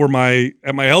point where my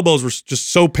elbows were just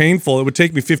so painful. It would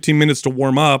take me 15 minutes to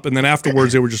warm up, and then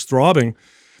afterwards they were just throbbing.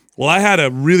 Well, I had a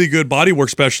really good bodywork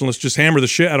specialist just hammer the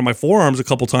shit out of my forearms a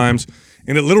couple times,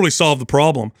 and it literally solved the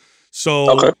problem.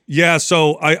 So, yeah,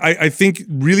 so I think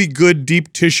really good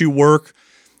deep tissue work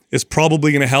is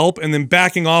probably going to help, and then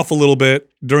backing off a little bit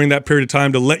during that period of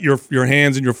time to let your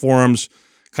hands and your forearms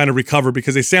kind of recover,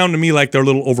 because they sound to me like they're a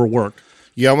little overworked.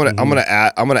 Yeah, I'm gonna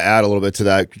add a little bit to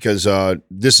that, because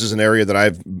this is an area that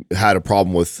I've had a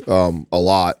problem with a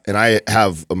lot, and I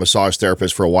have a massage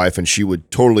therapist for a wife, and she would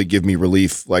totally give me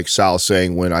relief, like Sal's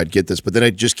saying, when I'd get this, but then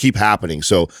it just keep happening.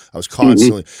 So I was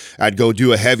constantly, I'd go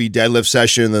do a heavy deadlift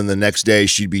session, and then the next day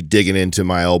she'd be digging into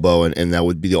my elbow, and that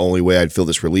would be the only way I'd feel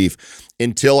this relief,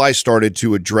 until I started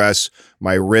to address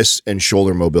my wrists and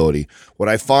shoulder mobility. What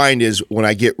I find is when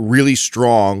I get really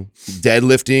strong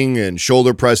deadlifting and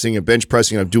shoulder pressing and bench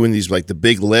pressing, I'm doing these like the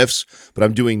big lifts, but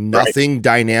I'm doing nothing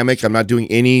dynamic. I'm not doing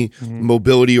any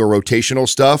mobility or rotational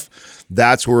stuff.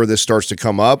 That's where this starts to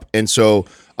come up. And so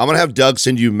I'm going to have Doug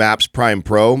send you MAPS Prime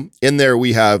Pro. In there,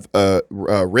 we have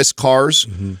wrist cars.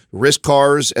 Wrist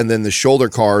cars and then the shoulder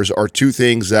cars are two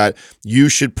things that you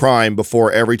should prime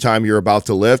before every time you're about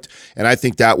to lift. And I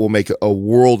think that will make a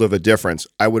world of a difference.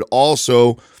 I would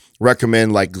also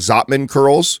recommend like Zotman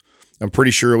curls. I'm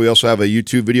pretty sure we also have a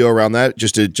YouTube video around that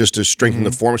just to strengthen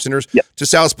the forearm centers. Yep. To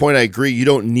Sal's point, I agree. You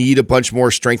don't need a bunch more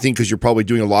strengthening because you're probably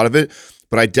doing a lot of it.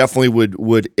 But I definitely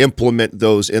would implement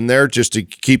those in there just to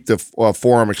keep the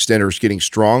forearm extenders getting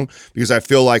strong, because I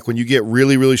feel like when you get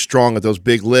really, really strong at those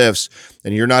big lifts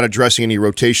and you're not addressing any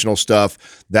rotational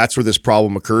stuff, that's where this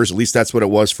problem occurs. At least that's what it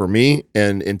was for me.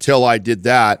 And until I did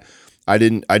that, I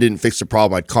didn't fix the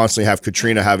problem. I'd constantly have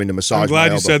Katrina having to massage. I'm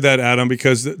glad you said that, Adam,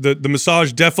 because the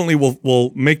massage definitely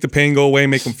will make the pain go away,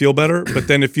 make them feel better. But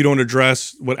then if you don't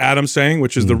address what Adam's saying,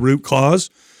 which is the root cause,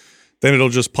 then it'll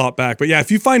just pop back. But yeah, if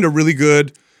you find a really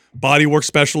good bodywork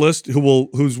specialist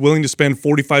who's willing to spend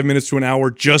 45 minutes to an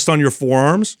hour just on your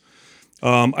forearms,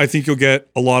 I think you'll get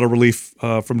a lot of relief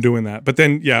from doing that. But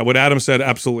then, yeah, what Adam said,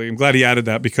 absolutely. I'm glad he added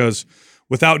that, because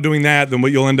without doing that, then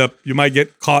what you'll end up, you might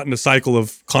get caught in a cycle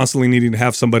of constantly needing to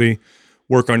have somebody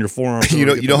work on your forearms. You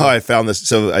know how I found this?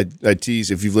 So I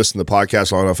tease, if you've listened to the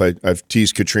podcast long enough, I've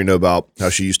teased Katrina about how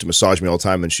she used to massage me all the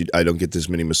time, and I don't get this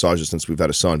many massages since we've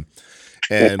had a son.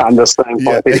 And I'm the same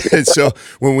yeah, way. and so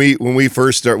when we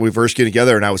first get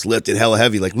together, and I was lifting hella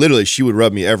heavy, like literally, she would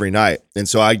rub me every night, and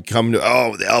so I'd come to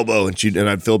the elbow, and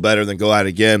I'd feel better, then go at it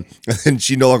again, and then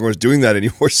she no longer was doing that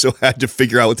anymore, so I had to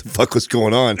figure out what the fuck was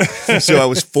going on. So I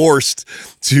was forced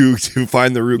to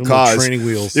find the root cause. Training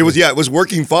wheels. It was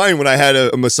working fine when I had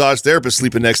a massage therapist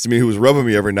sleeping next to me who was rubbing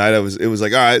me every night. It was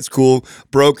like, all right, it's cool,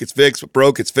 broke, it's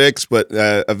fixed, but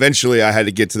eventually I had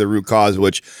to get to the root cause,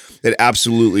 which it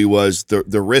absolutely was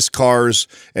the wrist cars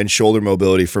and shoulder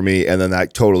mobility for me, and then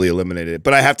that totally eliminated it.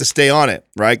 But I have to stay on it,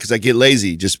 right? Because I get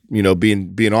lazy, just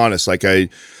being honest. Like I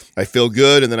feel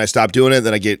good, and then I stop doing it.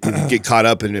 Then I get caught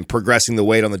up in progressing the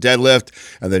weight on the deadlift,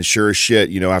 and then sure as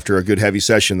shit, after a good heavy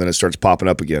session, then it starts popping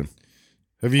up again.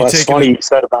 Have you Well, it's taken funny you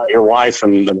said about your wife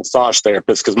and the massage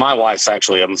therapist, because my wife's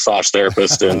actually a massage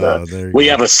therapist, and we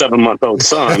have a 7-month-old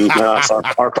son,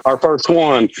 our first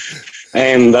one.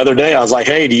 And the other day I was like,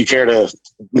 hey, do you care to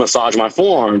massage my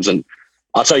forearms? And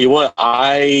I'll tell you what,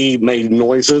 I made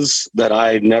noises that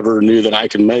I never knew that I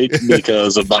could make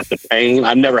because of like the pain.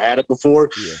 I've never had it before.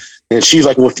 Yeah. And she's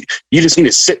like, well, you just need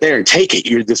to sit there and take it.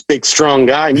 You're this big, strong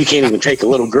guy, and you can't even take a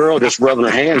little girl just rubbing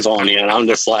her hands on you. And I'm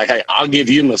just like, hey, I'll give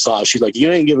you a massage. She's like,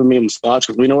 you ain't giving me a massage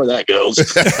because we know where that goes.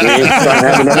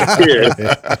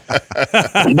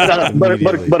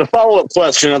 But a follow-up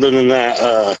question other than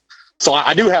that, so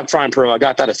I do have Prime Pro. I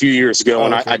got that a few years ago,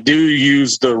 and I do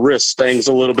use the wrist things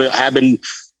a little bit. I have been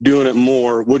doing it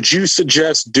more. Would you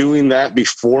suggest doing that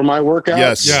before my workout?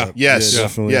 Yes. Yeah. Yes. Yeah,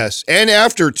 definitely. Yes. And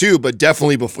after too, but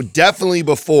definitely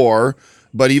before,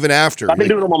 but even after. I've been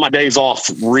doing them on my days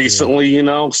off recently,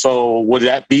 So would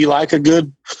that be like a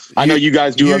good? I know you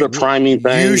guys do other priming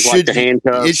things, like the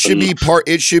handcuffs. It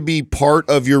should be part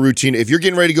of your routine. If you're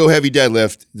getting ready to go heavy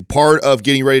deadlift, part of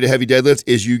getting ready to heavy deadlift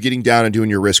is you getting down and doing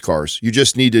your wrist cars. You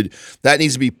just that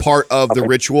needs to be part of the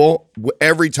ritual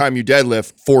every time you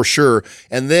deadlift, for sure.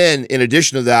 And then in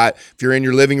addition to that, if you're in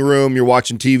your living room, you're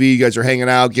watching TV, you guys are hanging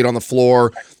out, get on the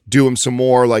floor, do them some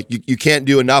more. Like you can't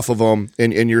do enough of them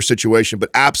in your situation, but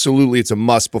absolutely it's a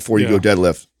must before you go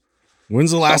deadlift.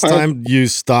 When's the last time you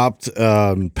stopped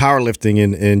powerlifting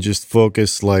and just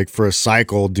focused like for a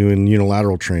cycle doing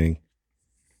unilateral training?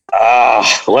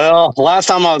 Well, last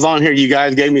time I was on here, you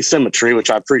guys gave me symmetry, which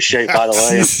I appreciate, by the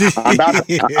way.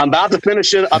 I'm about to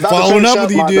finish it. Following up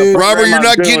with you, dude. Robert, you're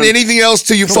not getting anything else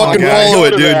till you fucking follow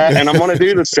it, dude. And I'm going to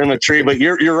do the symmetry, but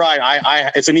you're right.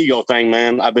 I it's an ego thing,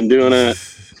 man. I've been doing it.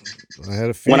 I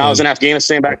had a feeling. When I was in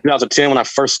Afghanistan back in 2010, when I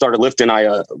first started lifting,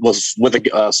 I was with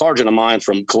a sergeant of mine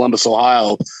from Columbus,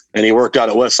 Ohio, and he worked out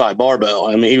at Westside Barbell.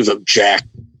 I mean, he was a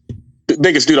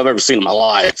biggest dude I've ever seen in my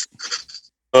life.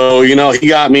 So, he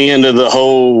got me into the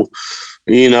whole,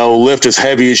 lift as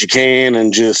heavy as you can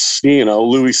and just,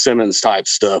 Louis Simmons type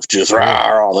stuff, just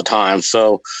all the time.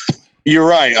 So you're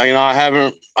right.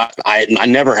 I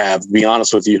never have, to be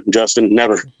honest with you, Justin,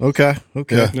 never. Okay.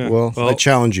 Yeah. Well, I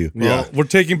challenge you. Well, we're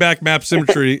taking back map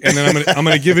symmetry, and then I'm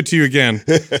gonna give it to you again.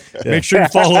 Make sure you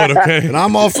follow it, okay? And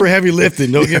I'm all for heavy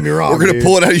lifting. Don't get me wrong. We're gonna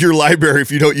pull it out of your library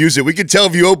if you don't use it. We can tell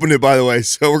if you opened it, by the way.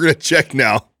 So we're gonna check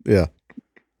now. Yeah.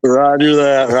 Roger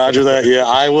that. Yeah,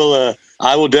 I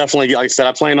will definitely, like I said,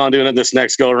 I plan on doing it this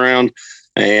next go around,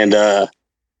 and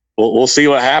we'll see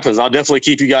what happens. I'll definitely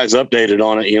keep you guys updated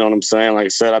on it. You know what I'm saying? Like I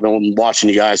said, I've been watching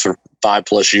you guys for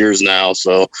 5+ years now.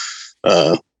 So,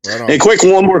 and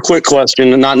one more quick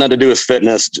question, nothing to do with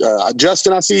fitness.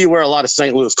 Justin, I see you wear a lot of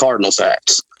St. Louis Cardinals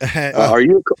hats. Are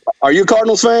you a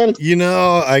Cardinals fan?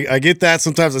 I get that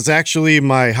sometimes. It's actually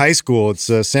my high school. It's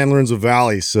San Lorenzo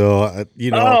Valley. So,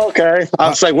 Oh, okay.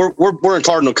 I'd say we're in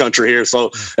Cardinal country here.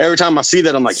 So every time I see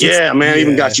that, I'm like, I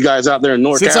even got you guys out there in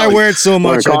North Since Cali. I wear it so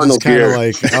much, I just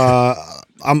kind of gear.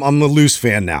 I'm a loose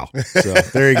fan now. So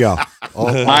there you go.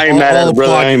 I ain't mad at it,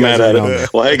 brother. I ain't mad at it.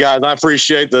 Well, hey guys, I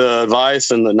appreciate the advice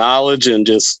and the knowledge, and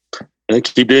just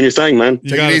keep doing your thing, man.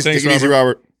 You got it. Take it easy,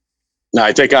 Robert. All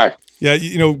right, take care. Yeah,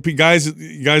 guys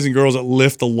and girls that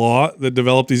lift a lot that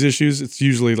develop these issues, it's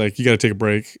usually like you got to take a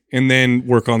break and then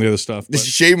work on the other stuff. But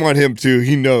Shame on him too.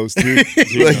 He knows, dude.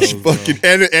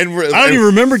 And I don't even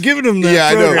remember giving him that. Yeah,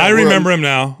 I know. I remember him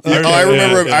now.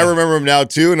 I remember him now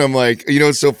too. And I'm like,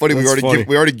 it's so funny. We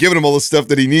already given him all the stuff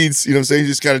that he needs. You know what I'm saying? You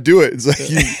just got to do it. It's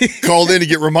like you called in to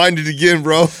get reminded again,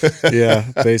 bro.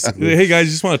 Yeah, basically. Hey guys,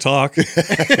 you just want to talk,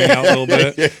 hang out a little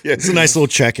bit. Yeah. It's a nice little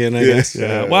check-in, I guess.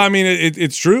 Yeah. Well, I mean,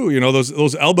 it's true.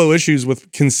 Those elbow issues with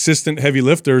consistent heavy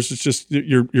lifters. It's just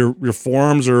your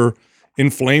forearms are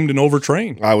inflamed and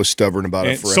overtrained. I was stubborn about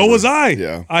it And forever. so was I.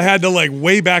 Yeah. I had to like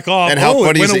way back off. And how it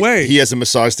funny went is away. it? He has a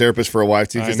massage therapist for a wife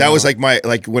too, I because that was know.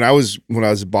 like when I was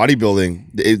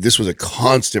bodybuilding, this was a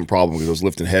constant problem because I was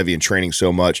lifting heavy and training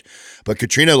so much. But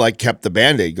Katrina like kept the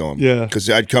Band-Aid going. Yeah. Because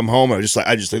I'd come home and I just like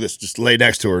this, just lay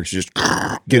next to her and she just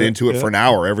get into it for an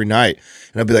hour every night,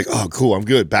 and I'd be like, oh cool, I'm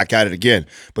good, back at it again.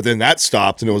 But then that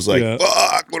stopped and it was like, Yeah.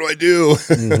 fuck, what do I do?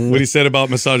 What he said about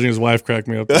massaging his wife cracked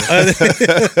me up.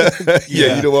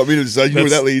 Yeah, you don't want me to decide where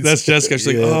that leads. That's Jessica. She's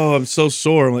like, oh, I'm so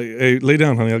sore. I'm like, hey, lay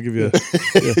down, honey. I'll give you.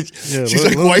 She's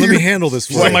like, why let your- me handle this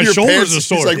for why you. my your shoulders pants- are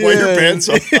sore. She's like, why your pants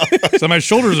off? So my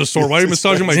shoulders are sore. Why are you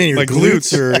massaging my, Man, your my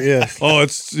glutes? are, yeah. Oh,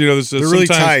 it's this is They're really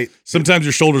sometimes- tight. Sometimes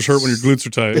your shoulders hurt when your glutes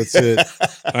are tight. That's it.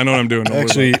 I know what I'm doing. Don't worry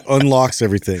Actually about unlocks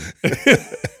everything.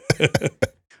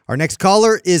 Our next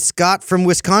caller is Scott from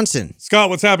Wisconsin. it. Scott,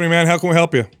 what's happening, man? How can we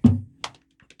help you?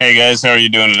 Hey guys, how are you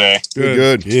doing today?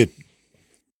 Good. Good.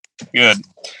 Good.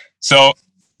 So,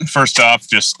 first off,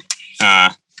 just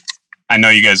I know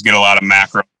you guys get a lot of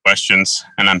macro questions,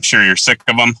 and I'm sure you're sick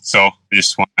of them. So, I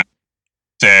just want to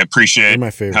say I They're appreciate my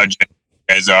how favorite. genuine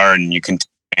you guys are, and you can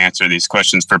answer these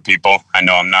questions for people. I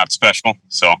know I'm not special.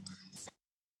 So,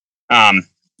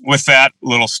 with that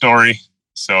little story,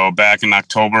 so back in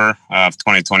October of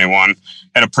 2021,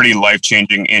 had a pretty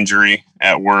life-changing injury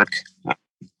at work.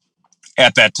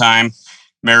 At that time,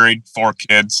 married, 4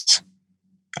 kids.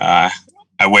 I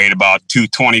weighed about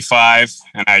 225,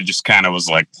 and I just kind of was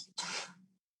like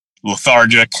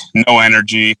lethargic, no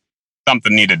energy.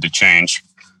 Something needed to change.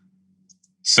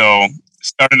 So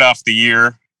started off the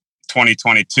year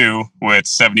 2022 with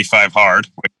 75 hard,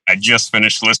 which I just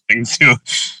finished listening to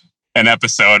an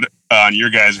episode on your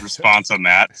guys' response on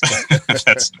that.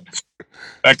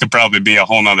 That could probably be a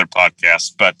whole nother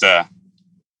podcast. But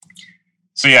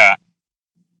so yeah,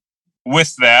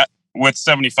 with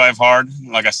 75 hard,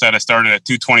 like I said, I started at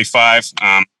 225.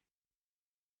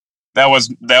 That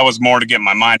was more to get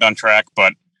my mind on track,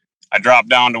 but I dropped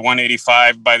down to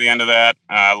 185 by the end of that.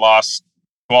 I lost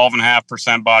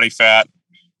 12.5% body fat,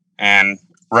 and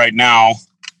right now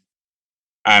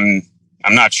I'm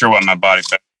not sure what my body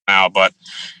fat is now, but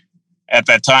at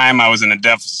that time I was in a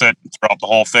deficit throughout the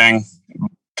whole thing,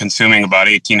 consuming about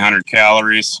 1,800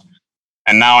 calories.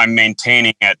 And now I'm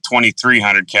maintaining at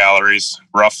 2,300 calories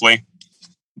roughly,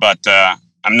 but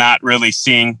I'm not really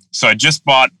seeing. So I just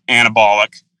bought anabolic,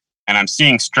 and I'm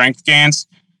seeing strength gains,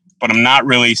 but I'm not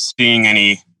really seeing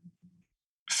any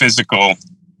physical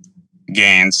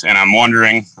gains. And I'm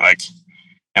wondering, like,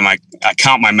 I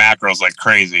count my macros like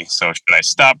crazy. So should I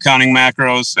stop counting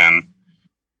macros and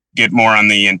get more on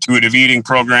the intuitive eating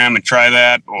program and try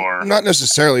that, or Not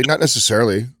necessarily.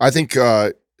 I think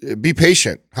be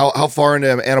patient. How far into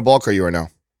anabolic are you right now?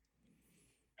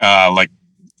 like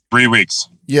 3 weeks?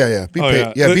 Yeah. Be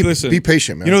Oh, listen, be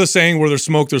patient, man. You know the saying, where there's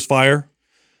smoke, there's fire?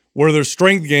 Where there's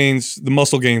strength gains, the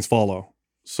muscle gains follow.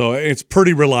 So it's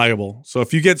pretty reliable. So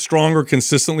if you get stronger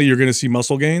consistently, you're going to see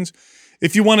muscle gains.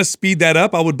 If you want to speed that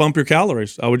up, I would bump your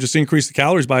calories. I would just increase the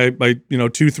calories by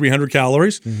 200-300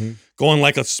 calories, going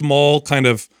like a small kind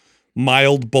of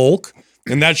mild bulk,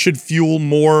 and that should fuel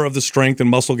more of the strength and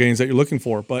muscle gains that you're looking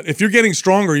for. But if you're getting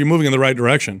stronger, you're moving in the right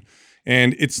direction.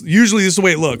 And it's usually this is the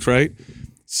way it looks, right?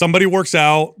 Somebody works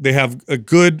out, they have a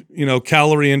good,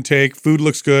 calorie intake, food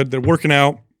looks good, they're working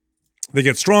out, they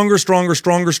get stronger,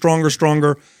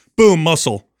 boom,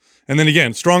 muscle. And then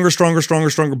again, stronger,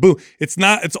 boom.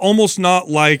 It's almost not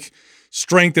like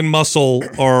strength and muscle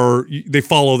they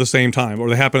follow the same time, or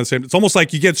they happen at the same. It's almost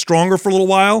like you get stronger for a little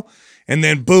while, and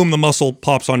then boom, the muscle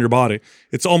pops on your body.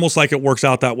 It's almost like it works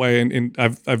out that way. And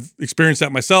I've experienced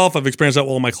that myself. I've experienced that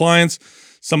with all my clients.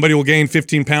 Somebody will gain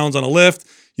 15 pounds on a lift.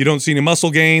 You don't see any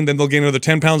muscle gain. Then they'll gain another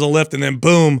 10 pounds on a lift, and then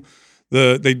boom,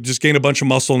 they just gain a bunch of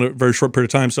muscle in a very short period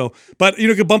of time. So, but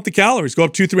you can bump the calories, go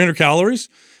up 200-300 calories,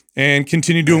 and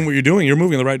continue doing what you're doing. You're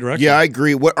moving in the right direction. Yeah, I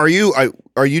agree. What are you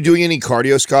doing any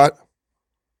cardio, Scott?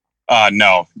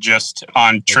 No, just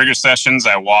on trigger sessions,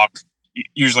 I walk,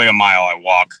 usually a mile I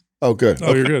walk. Oh, good.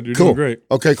 Oh, you're good. You're Cool. doing great.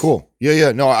 Okay, cool.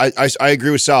 Yeah. No, I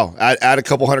agree with Sal. Add a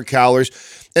couple hundred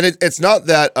calories, and it's not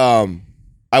that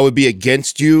I would be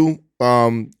against you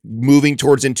moving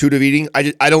towards intuitive eating.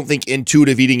 I don't think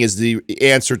intuitive eating is the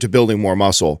answer to building more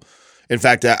muscle. In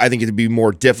fact, I think it'd be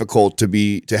more difficult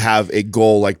to have a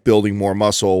goal like building more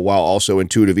muscle while also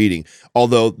intuitive eating.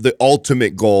 Although the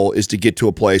ultimate goal is to get to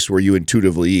a place where you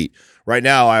intuitively eat. Right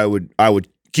now, I would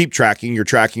keep tracking. You're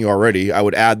tracking already. I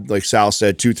would add, like Sal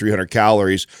said, 200-300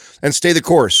 calories and stay the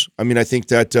course. I mean, I think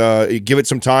that give it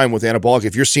some time with anabolic.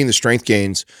 If you're seeing the strength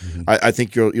gains, I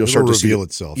think you'll start to reveal see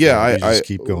itself. Yeah, I I just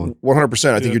keep going.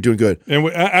 100%. I think you're doing good. And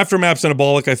after MAPS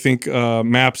Anabolic, I think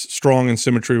MAPS Strong and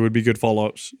Symmetry would be good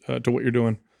follow-ups to what you're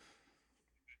doing.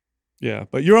 Yeah,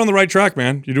 but you're on the right track,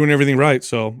 man. You're doing everything right.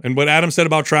 So, and what Adam said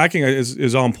about tracking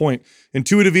is on point.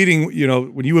 Intuitive eating, you know,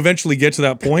 when you eventually get to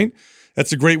that point,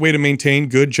 that's a great way to maintain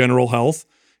good general health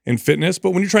and fitness.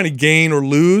 But when you're trying to gain or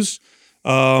lose,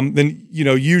 then, you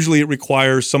know, usually it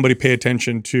requires somebody pay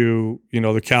attention to, you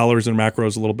know, the calories and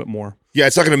macros a little bit more. Yeah,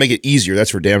 it's not going to make it easier.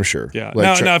 That's for damn sure. Yeah.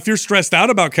 Like, Now, if you're stressed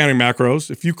out about counting macros,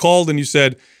 if you called and you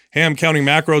said, hey, I'm counting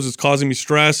macros, it's causing me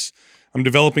stress, I'm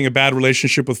developing a bad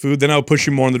relationship with food, then I would push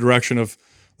you more in the direction of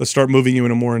let's start moving you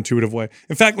in a more intuitive way.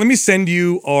 In fact, let me send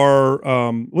you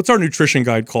our, what's our nutrition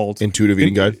guide called? Intuitive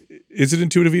Eating Guide. Is it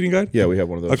Intuitive Eating Guide? Yeah, we have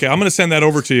one of those. Okay, I'm going to send that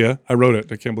over to you. I wrote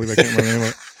it. I can't believe I can't remember the name of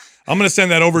it. I'm going to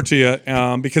send that over to you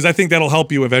because I think that'll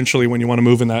help you eventually when you want to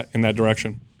move in that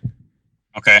direction.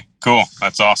 Okay, cool.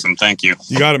 That's awesome. Thank you.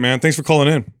 You got it, man. Thanks for calling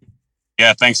in.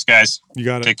 Yeah, thanks, guys. You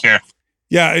got it. Take care.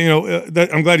 Yeah, you know,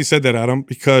 I'm glad you said that, Adam,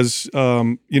 because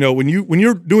you know, when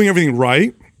you're doing everything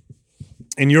right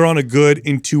and you're on a good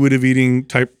intuitive eating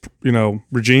type, you know,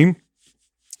 regime,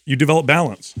 you develop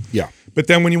balance. Yeah. But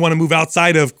then when you want to move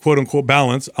outside of quote unquote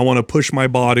balance, I want to push my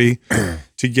body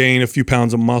to gain a few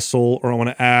pounds of muscle, or I want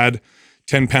to add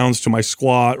 10 pounds to my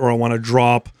squat, or I want to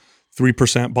drop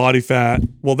 3% body fat.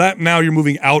 Well, that now you're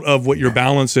moving out of what your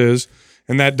balance is,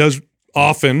 and that does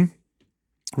often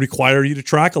require you to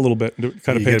track a little bit and to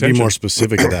kind of pay attention. Be more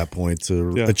specific at that point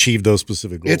to achieve those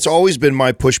specific goals. It's always been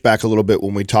my pushback a little bit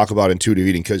when we talk about intuitive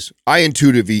eating, because I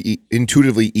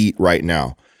intuitively eat right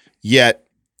now. Yet,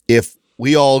 if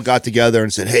we all got together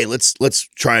and said, hey, let's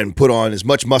try and put on as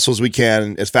much muscle as we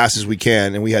can as fast as we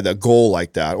can, and we had a goal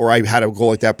like that, or I had a goal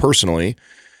like that personally,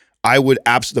 I would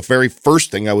the very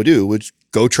first thing I would do would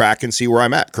go track and see where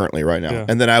I'm at currently right now. Yeah.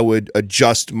 And then I would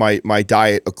adjust my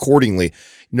diet accordingly.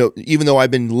 You know, even though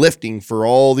I've been lifting for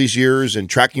all these years and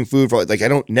tracking food for, like, I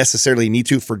don't necessarily need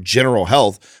to for general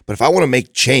health, but if I want to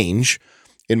make change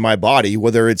in my body,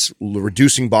 whether it's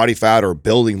reducing body fat or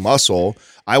building muscle,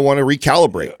 I want to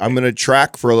recalibrate. I'm going to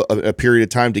track for a period of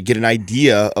time to get an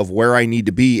idea of where I need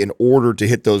to be in order to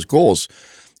hit those goals.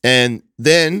 And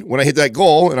then when I hit that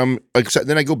goal, and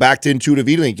then I go back to intuitive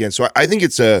eating again. So I think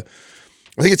it's a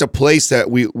place that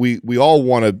we all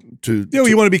want to. Yeah,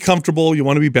 you want to be comfortable. You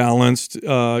want to be balanced.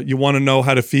 You want to know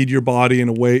how to feed your body in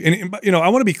a way. And you know, I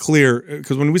want to be clear,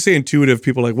 because when we say intuitive,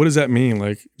 people are like, what does that mean?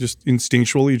 Like, just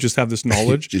instinctually, you just have this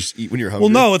knowledge. Just eat when you're hungry.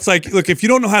 Well, no, it's like, look, if you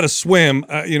don't know how to swim,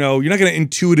 you know, you're not going to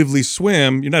intuitively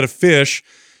swim. You're not a fish.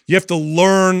 You have to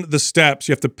learn the steps.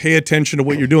 You have to pay attention to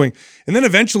what you're doing. And then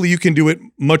eventually you can do it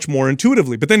much more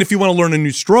intuitively. But then if you want to learn a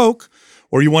new stroke,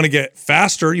 or you want to get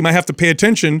faster, you might have to pay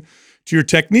attention to your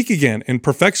technique again and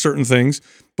perfect certain things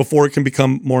before it can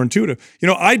become more intuitive. You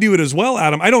know, I do it as well,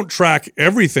 Adam. I don't track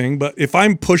everything, but if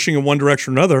I'm pushing in one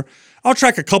direction or another, I'll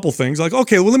track a couple things. Like,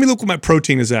 okay, well, let me look what my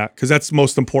protein is at, because that's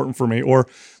most important for me. Or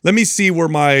let me see where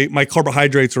my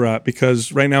carbohydrates are at,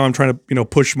 because right now I'm trying to, you know,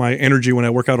 push my energy when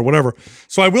I work out or whatever.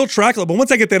 So I will track it. But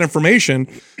once I get that information,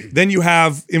 then you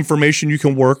have information you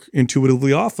can work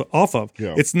intuitively off of.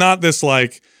 Yeah. It's not this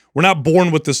like, we're not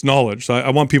born with this knowledge. So I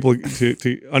want people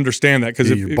to understand that, because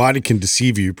your body can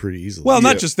deceive you pretty easily. Well,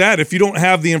 not just that. If you don't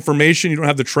have the information, you don't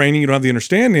have the training, you don't have the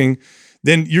understanding,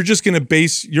 then you're just going to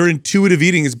base your intuitive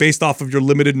eating is based off of your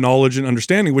limited knowledge and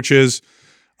understanding, which is,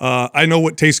 I know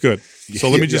what tastes good. So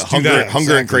let me just do that.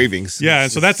 Hunger and cravings. Yeah.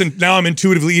 And so now I'm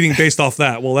intuitively eating based off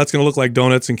that. Well, that's going to look like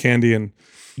donuts and candy and.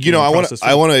 You know, I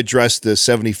want to address the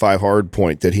 75 hard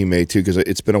point that he made too, because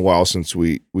it's been a while since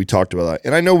we talked about that,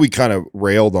 and I know we kind of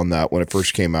railed on that when it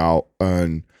first came out,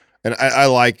 and I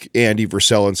like Andy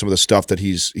Vercel and some of the stuff that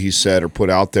he's said or put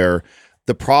out there.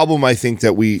 The problem I think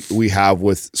that we have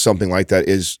with something like that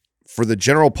is, for the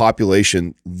general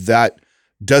population, that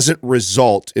doesn't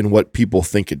result in what people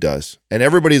think it does. And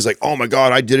everybody's like, oh my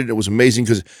God, I did it. It was amazing,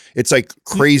 because it's like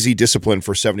crazy discipline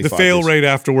for 75 The fail days. rate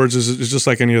afterwards is just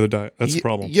like any other diet. That's the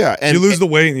problem. Yeah. And you lose the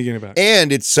weight and you gain it back.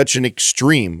 And it's such an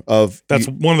extreme of. That's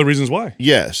one of the reasons why.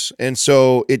 Yes. And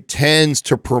so it tends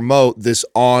to promote this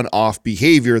on-off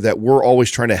behavior that we're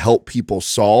always trying to help people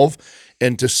solve.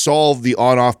 And to solve the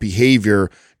on-off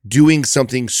behavior, doing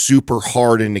something super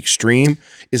hard and extreme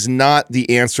is not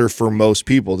the answer for most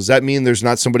people. Does that mean there's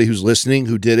not somebody who's listening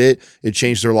who did it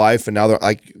changed their life, and now they're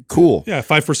like, cool? Yeah,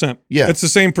 5%. Yeah. It's the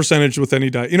same percentage with any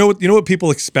diet. You know what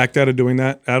people expect out of doing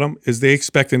that, Adam, is they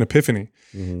expect an epiphany.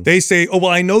 Mm-hmm. They say, oh,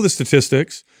 well, I know the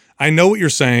statistics. I know what you're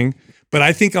saying, but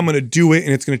I think I'm going to do it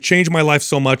and it's going to change my life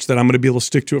so much that I'm going to be able to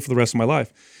stick to it for the rest of my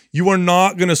life. You are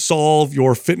not going to solve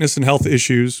your fitness and health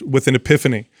issues with an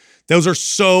epiphany. Those are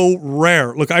so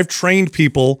rare. Look, I've trained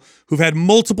people who've had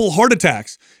multiple heart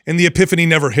attacks and the epiphany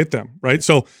never hit them, right?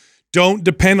 So don't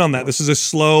depend on that. This is a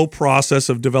slow process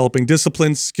of developing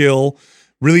discipline, skill,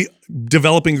 really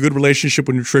developing a good relationship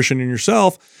with nutrition and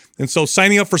yourself. And so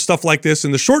signing up for stuff like this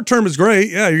in the short term is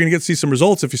great. Yeah, you're going to see some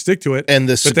results if you stick to it.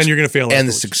 But then you're going to fail. And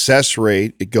the success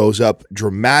rate, it goes up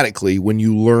dramatically when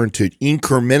you learn to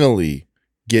incrementally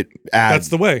that's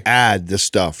the way. Add this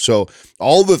stuff. So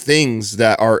all the things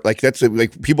that are like, that's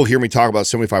like people hear me talk about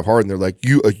 75 hard and they're like,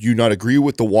 you not agree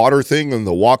with the water thing and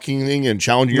the walking thing and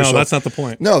challenging yourself? No, that's not the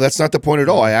point. No, that's not the point at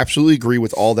all. I absolutely agree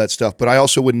with all that stuff. But I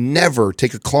also would never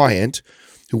take a client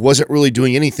who wasn't really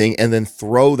doing anything and then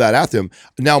throw that at them.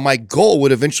 Now, my goal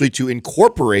would eventually to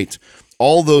incorporate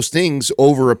all those things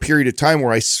over a period of time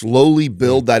where I slowly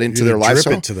build that into their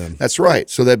lifestyle. It to them. That's right.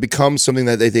 So that becomes something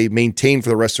that they maintain for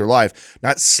the rest of their life.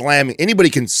 Not slamming.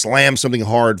 Anybody can slam something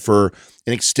hard for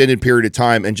an extended period of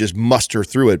time and just muster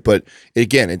through it. But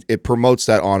again, it promotes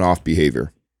that on-off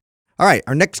behavior. All right.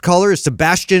 Our next caller is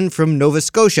Sebastian from Nova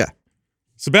Scotia.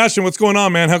 Sebastian, what's going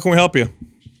on, man? How can we help you?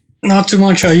 Not too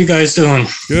much. How you guys doing?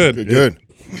 Good.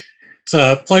 It's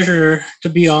a pleasure to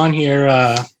be on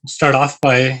here. Start off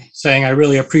by saying I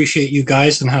really appreciate you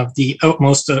guys and have the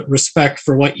utmost respect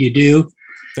for what you do.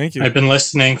 Thank you. I've been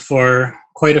listening for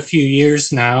quite a few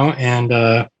years now, and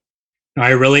I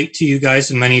relate to you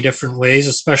guys in many different ways,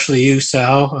 especially you,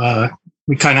 Sal.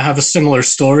 We kind of have a similar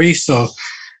story, so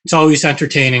it's always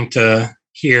entertaining to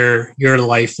hear your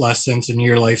life lessons and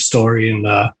your life story, and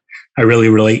I really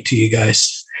relate to you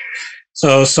guys.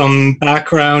 So some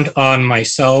background on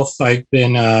myself. I've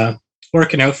been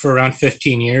working out for around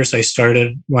 15 years. I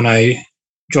started when I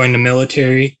joined the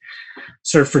military,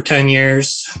 served for 10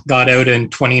 years, got out in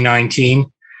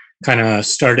 2019, kind of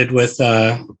started with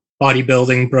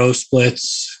bodybuilding, bro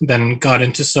splits, then got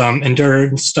into some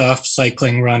endurance stuff,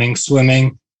 cycling, running,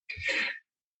 swimming.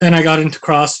 Then I got into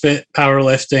CrossFit,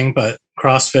 powerlifting, but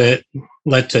CrossFit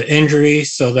led to injury.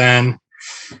 So then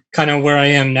kind of where I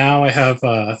am now, I have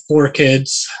 4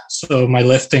 kids. So my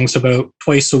lifting's about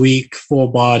twice a week, full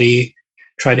body,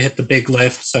 try to hit the big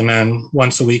lifts. And then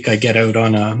once a week, I get out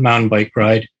on a mountain bike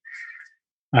ride.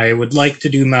 I would like to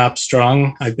do MAP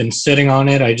Strong. I've been sitting on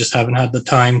it. I just haven't had the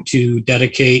time to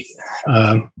dedicate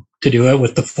to do it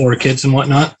with the 4 kids and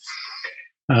whatnot.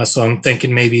 So I'm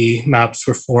thinking maybe MAPS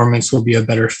Performance will be a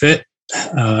better fit.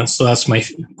 So that's my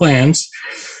plans.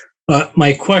 But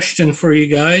my question for you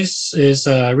guys is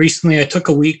recently I took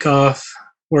a week off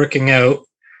working out.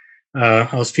 I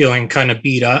was feeling kind of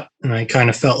beat up and I kind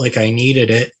of felt like I needed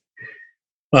it.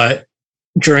 But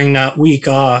during that week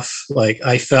off, like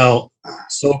I felt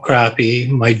so crappy.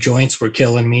 My joints were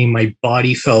killing me. My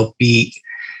body felt beat.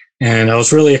 And I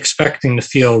was really expecting to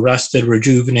feel rested,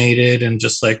 rejuvenated, and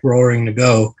just like roaring to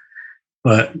go.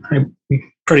 But I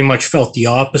pretty much felt the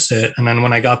opposite. And then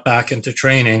when I got back into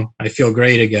training, I feel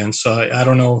great again. So I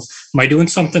don't know, am I doing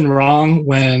something wrong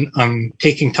when I'm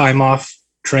taking time off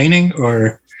training,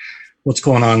 or what's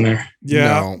going on there?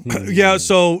 Yeah. No. Yeah.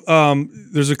 So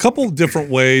there's a couple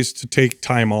different ways to take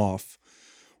time off.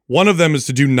 One of them is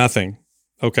to do nothing.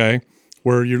 Okay.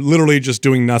 Where you're literally just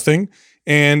doing nothing.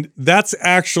 And that's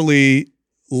actually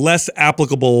less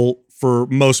applicable for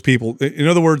most people. In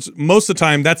other words, most of the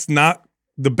time, that's not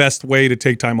the best way to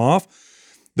take time off.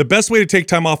 The best way to take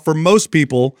time off for most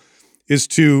people is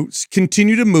to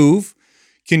continue to move,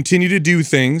 continue to do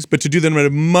things, but to do them at a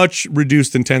much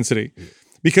reduced intensity.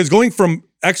 Because going from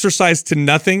exercise to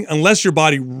nothing, unless your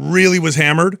body really was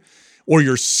hammered or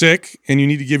you're sick and you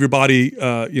need to give your body,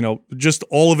 just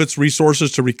all of its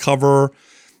resources to recover.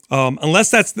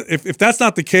 Unless if that's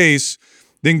not the case,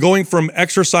 then going from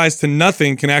exercise to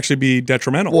nothing can actually be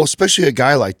detrimental. Well, especially a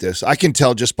guy like this, I can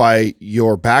tell just by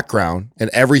your background and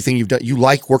everything you've done, you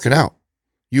like working out.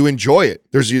 You enjoy it.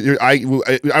 I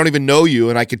don't even know you,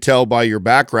 and I could tell by your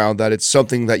background that it's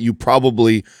something that you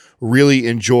probably really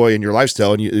enjoy in your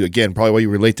lifestyle. And you, again, probably why you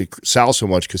relate to Sal so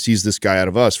much, because he's this guy out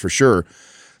of us for sure.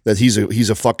 That he's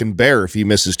a fucking bear if he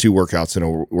misses 2 workouts in a,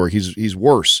 or he's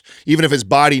worse. Even if his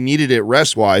body needed it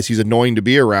rest wise, he's annoying to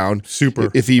be around. Super.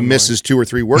 If he misses 2 or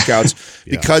 3 workouts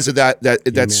because of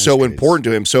that's so important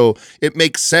to him. So it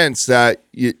makes sense that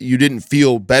you didn't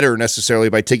feel better necessarily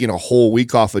by taking a whole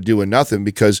week off of doing nothing,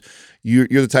 because you're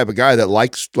the type of guy that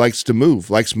likes to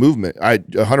move, likes movement. I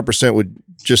 100% would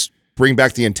just bring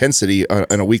back the intensity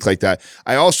in a week like that.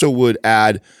 I also would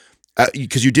add,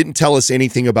 because you didn't tell us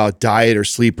anything about diet or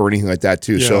sleep or anything like that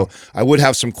too. Yeah. So I would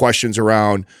have some questions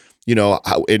around you know,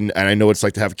 and I know what it's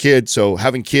like to have kids. So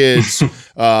having kids,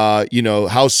 you know,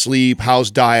 how's sleep,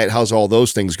 how's diet, how's all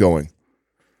those things going?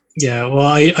 Yeah, well,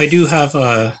 I do have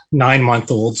a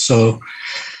 9-month-old, so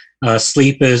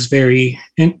sleep is very,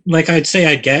 like I'd say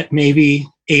I get maybe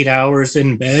 8 hours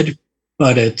in bed,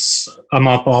 but I'm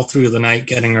up all through the night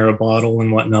getting her a bottle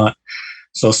and whatnot.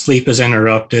 So sleep is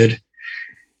interrupted.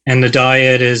 And the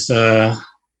diet is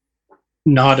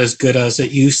not as good as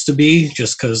it used to be,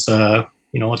 just because,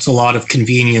 you know, it's a lot of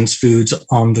convenience foods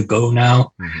on the go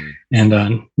now,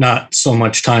 and not so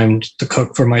much time to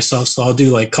cook for myself. So I'll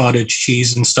do like cottage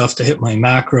cheese and stuff to hit my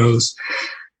macros.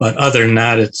 But other than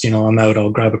that, it's, you know, I'm out, I'll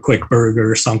grab a quick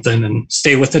burger or something and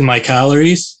stay within my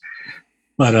calories.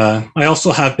 But I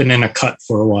also have been in a cut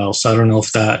for a while, so I don't know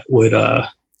if that would...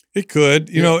 It could.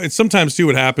 You know, it's sometimes too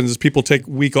what happens is people take a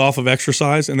week off of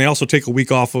exercise, and they also take a week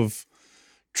off of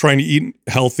trying to eat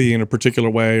healthy in a particular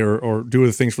way or do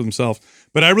other things for themselves.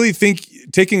 But I really think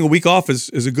taking a week off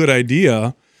is a good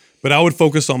idea, but I would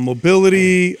focus on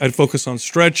mobility. I'd focus on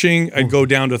stretching. I'd go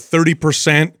down to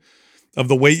 30% of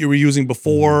the weight you were using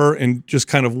before and just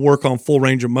kind of work on full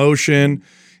range of motion.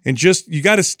 And just, you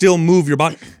got to still move your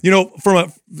body. You know,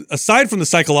 aside from the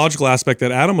psychological aspect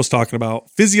that Adam was talking about,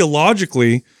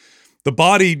 physiologically, the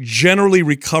body generally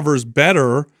recovers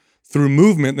better through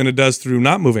movement than it does through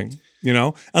not moving. You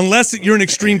know, unless you're an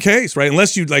extreme case, right?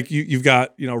 Unless you've got,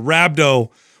 you know,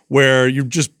 rhabdo where you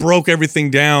just broke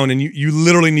everything down and you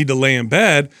literally need to lay in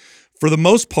bed. For the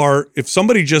most part, if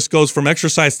somebody just goes from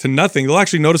exercise to nothing, they'll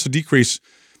actually notice a decrease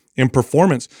in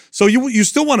performance. So you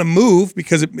still want to move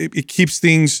because it keeps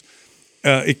things,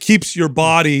 it keeps your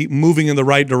body moving in the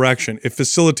right direction. It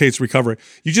facilitates recovery.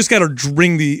 You just got to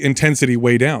bring the intensity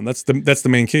way down. That's the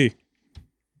main key.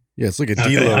 Yeah, it's like a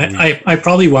deload. I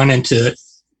probably went into it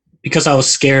because I was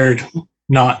scared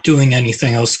not doing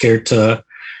anything. I was scared to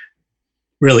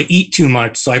really eat too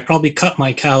much. So I probably cut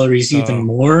my calories even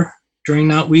more during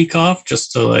that week off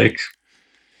just to like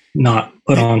not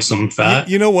put on some fat.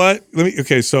 You know what?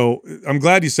 So I'm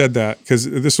glad you said that because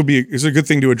this is a good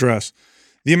thing to address.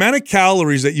 The amount of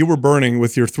calories that you were burning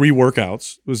with your 3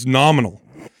 workouts was nominal.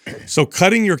 So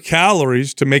cutting your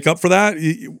calories to make up for that,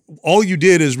 all you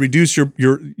did is reduce you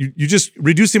just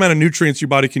reduce the amount of nutrients your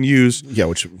body can use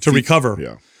to recover.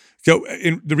 Yeah. So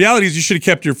the reality is you should have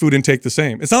kept your food intake the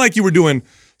same. It's not like you were doing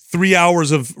 3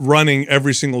 hours of running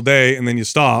every single day and then you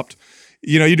stopped.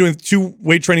 You know, you're doing 2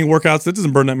 weight training workouts. That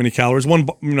doesn't burn that many calories. 1,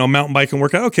 mountain biking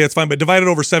workout. Okay, that's fine. But divide it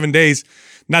over 7 days,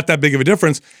 not that big of a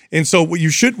difference. And so what you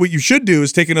should do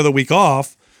is take another week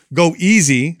off, go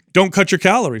easy, don't cut your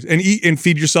calories, and eat and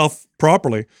feed yourself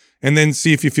properly, and then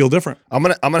see if you feel different. I'm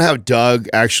gonna have Doug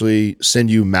actually send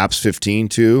you MAPS 15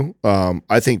 too.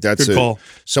 I think that's good call.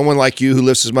 Someone like you who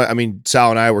lifts as much. I mean,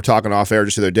 Sal and I were talking off air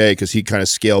just the other day because he kind of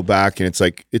scaled back, and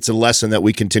it's a lesson that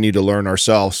we continue to learn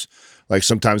ourselves. Like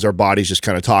sometimes our body's just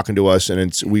kind of talking to us,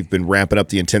 and we've been ramping up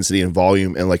the intensity and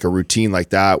volume, and like a routine like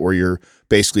that where you're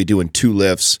basically doing 2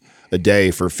 lifts a day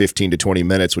for 15 to 20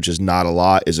 minutes, which is not a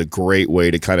lot, is a great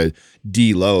way to kind of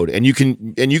deload. And you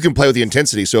can play with the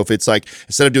intensity. So if it's like,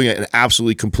 instead of doing an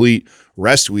absolutely complete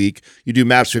rest week, you do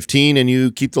MAPS 15 and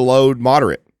you keep the load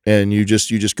moderate, and you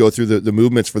just go through the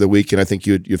movements for the week. And I think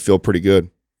you feel pretty good.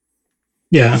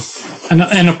 Yeah.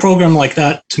 And a program like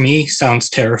that to me sounds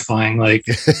terrifying. Like,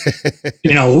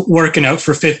 you know, working out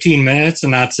for 15 minutes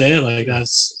and that's it. Like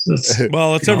that's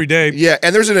well, it's every day. Yeah.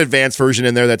 And there's an advanced version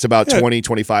in there that's about 20,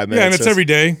 25 minutes. Yeah. And it's every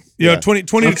day. You know, 20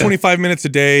 to 25 minutes a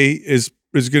day is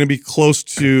going to be close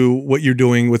to what you're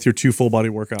doing with your 2 full body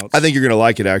workouts. I think you're going to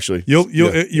like it actually. You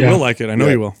will like it. I know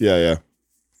you will. Yeah.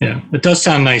 Yeah, it does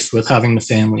sound nice with having the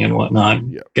family and whatnot.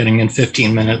 Yeah. Getting in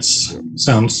 15 minutes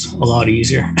sounds a lot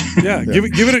easier. Yeah, give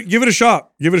it a shot.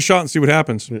 Give it a shot and see what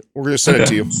happens. We're gonna send it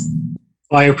to you.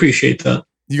 I appreciate that.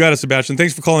 You got it, Sebastian.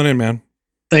 Thanks for calling in, man.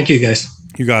 Thank you, guys.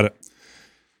 You got it.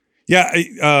 Yeah,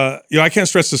 I can't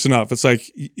stress this enough. It's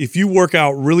like if you work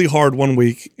out really hard one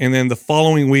week and then the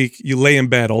following week you lay in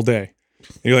bed all day,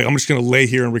 and you're like, I'm just gonna lay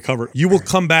here and recover. You will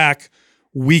come back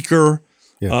weaker.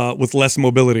 With less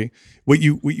mobility. What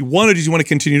you want to do is you want to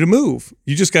continue to move.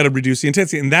 You just got to reduce the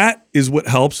intensity. And that is what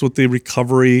helps with the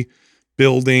recovery,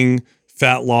 building,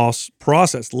 fat loss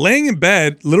process. Laying in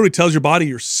bed literally tells your body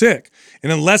you're sick.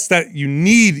 And unless that you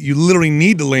literally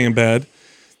need to lay in bed,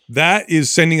 that is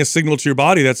sending a signal to your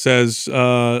body that says a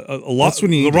lot. That's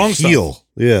when you the wrong heal. stuff.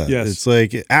 Yeah, Yes. it's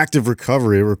like active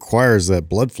recovery requires that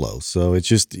blood flow. So it's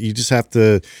just you just have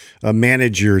to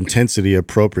manage your intensity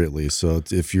appropriately. So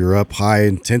if you're up high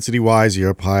intensity wise, you're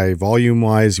up high volume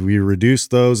wise, we reduce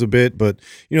those a bit. But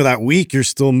that week you're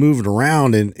still moving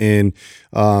around and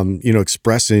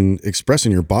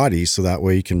expressing your body, so that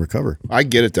way you can recover. I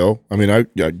get it though. I mean,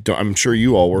 I'm sure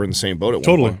you all were in the same boat at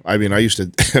Totally. one point. I mean, I used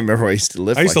to remember I used to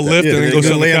lift. I used to like lift that. and then go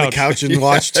sit lay on on the couch and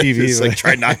watch TV. It's like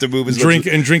try not to move as drink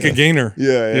much. and drink a gainer.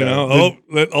 Yeah.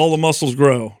 Let all the muscles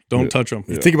grow. Don't touch them.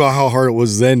 Think about how hard it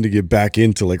was then to get back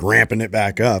into like ramping it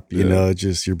back up.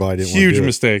 Just your body didn't want to Huge do it.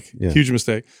 mistake. Yeah. Huge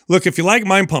mistake. Look, if you like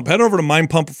Mind Pump, head over to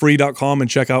mindpumpfree.com and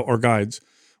check out our guides.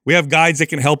 We have guides that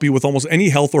can help you with almost any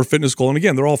health or fitness goal. And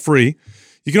again, they're all free.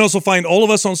 You can also find all of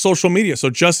us on social media. So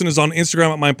Justin is on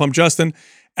Instagram at mindpumpjustin.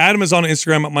 Adam is on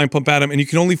Instagram at mindpumpadim. And you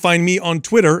can only find me on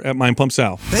Twitter at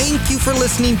mindpumpsal. Thank you for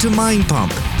listening to Mind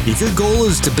Pump. If your goal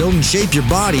is to build and shape your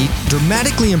body,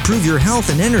 dramatically improve your health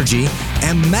and energy,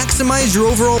 and maximize your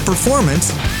overall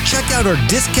performance, check out our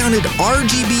discounted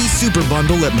RGB Super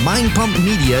Bundle at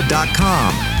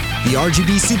mindpumpmedia.com. The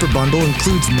RGB Super Bundle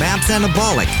includes MAPS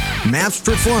Anabolic, MAPS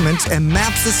Performance, and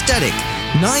MAPS Aesthetic.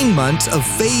 9 months of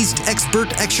phased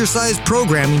expert exercise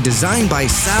programming designed by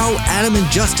Sal, Adam, and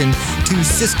Justin to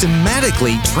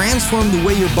systematically transform the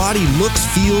way your body looks,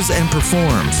 feels, and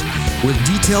performs. With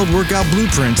detailed workout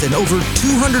blueprints and over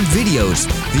 200 videos,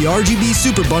 the RGB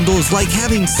Super Bundle is like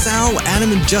having Sal,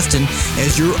 Adam, and Justin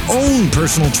as your own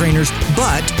personal trainers,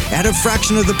 but at a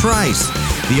fraction of the price.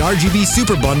 The RGB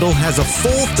Super Bundle has a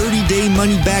full 30-day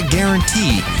money-back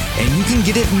guarantee, and you can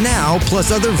get it now plus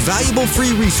other valuable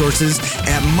free resources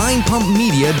at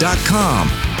mindpumpmedia.com.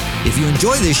 If you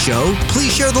enjoy this show,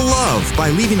 please share the love by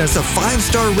leaving us a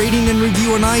 5-star rating and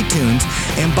review on iTunes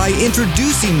and by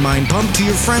introducing Mind Pump to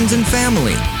your friends and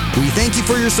family. We thank you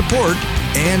for your support,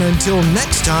 and until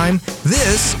next time,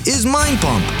 this is Mind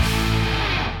Pump.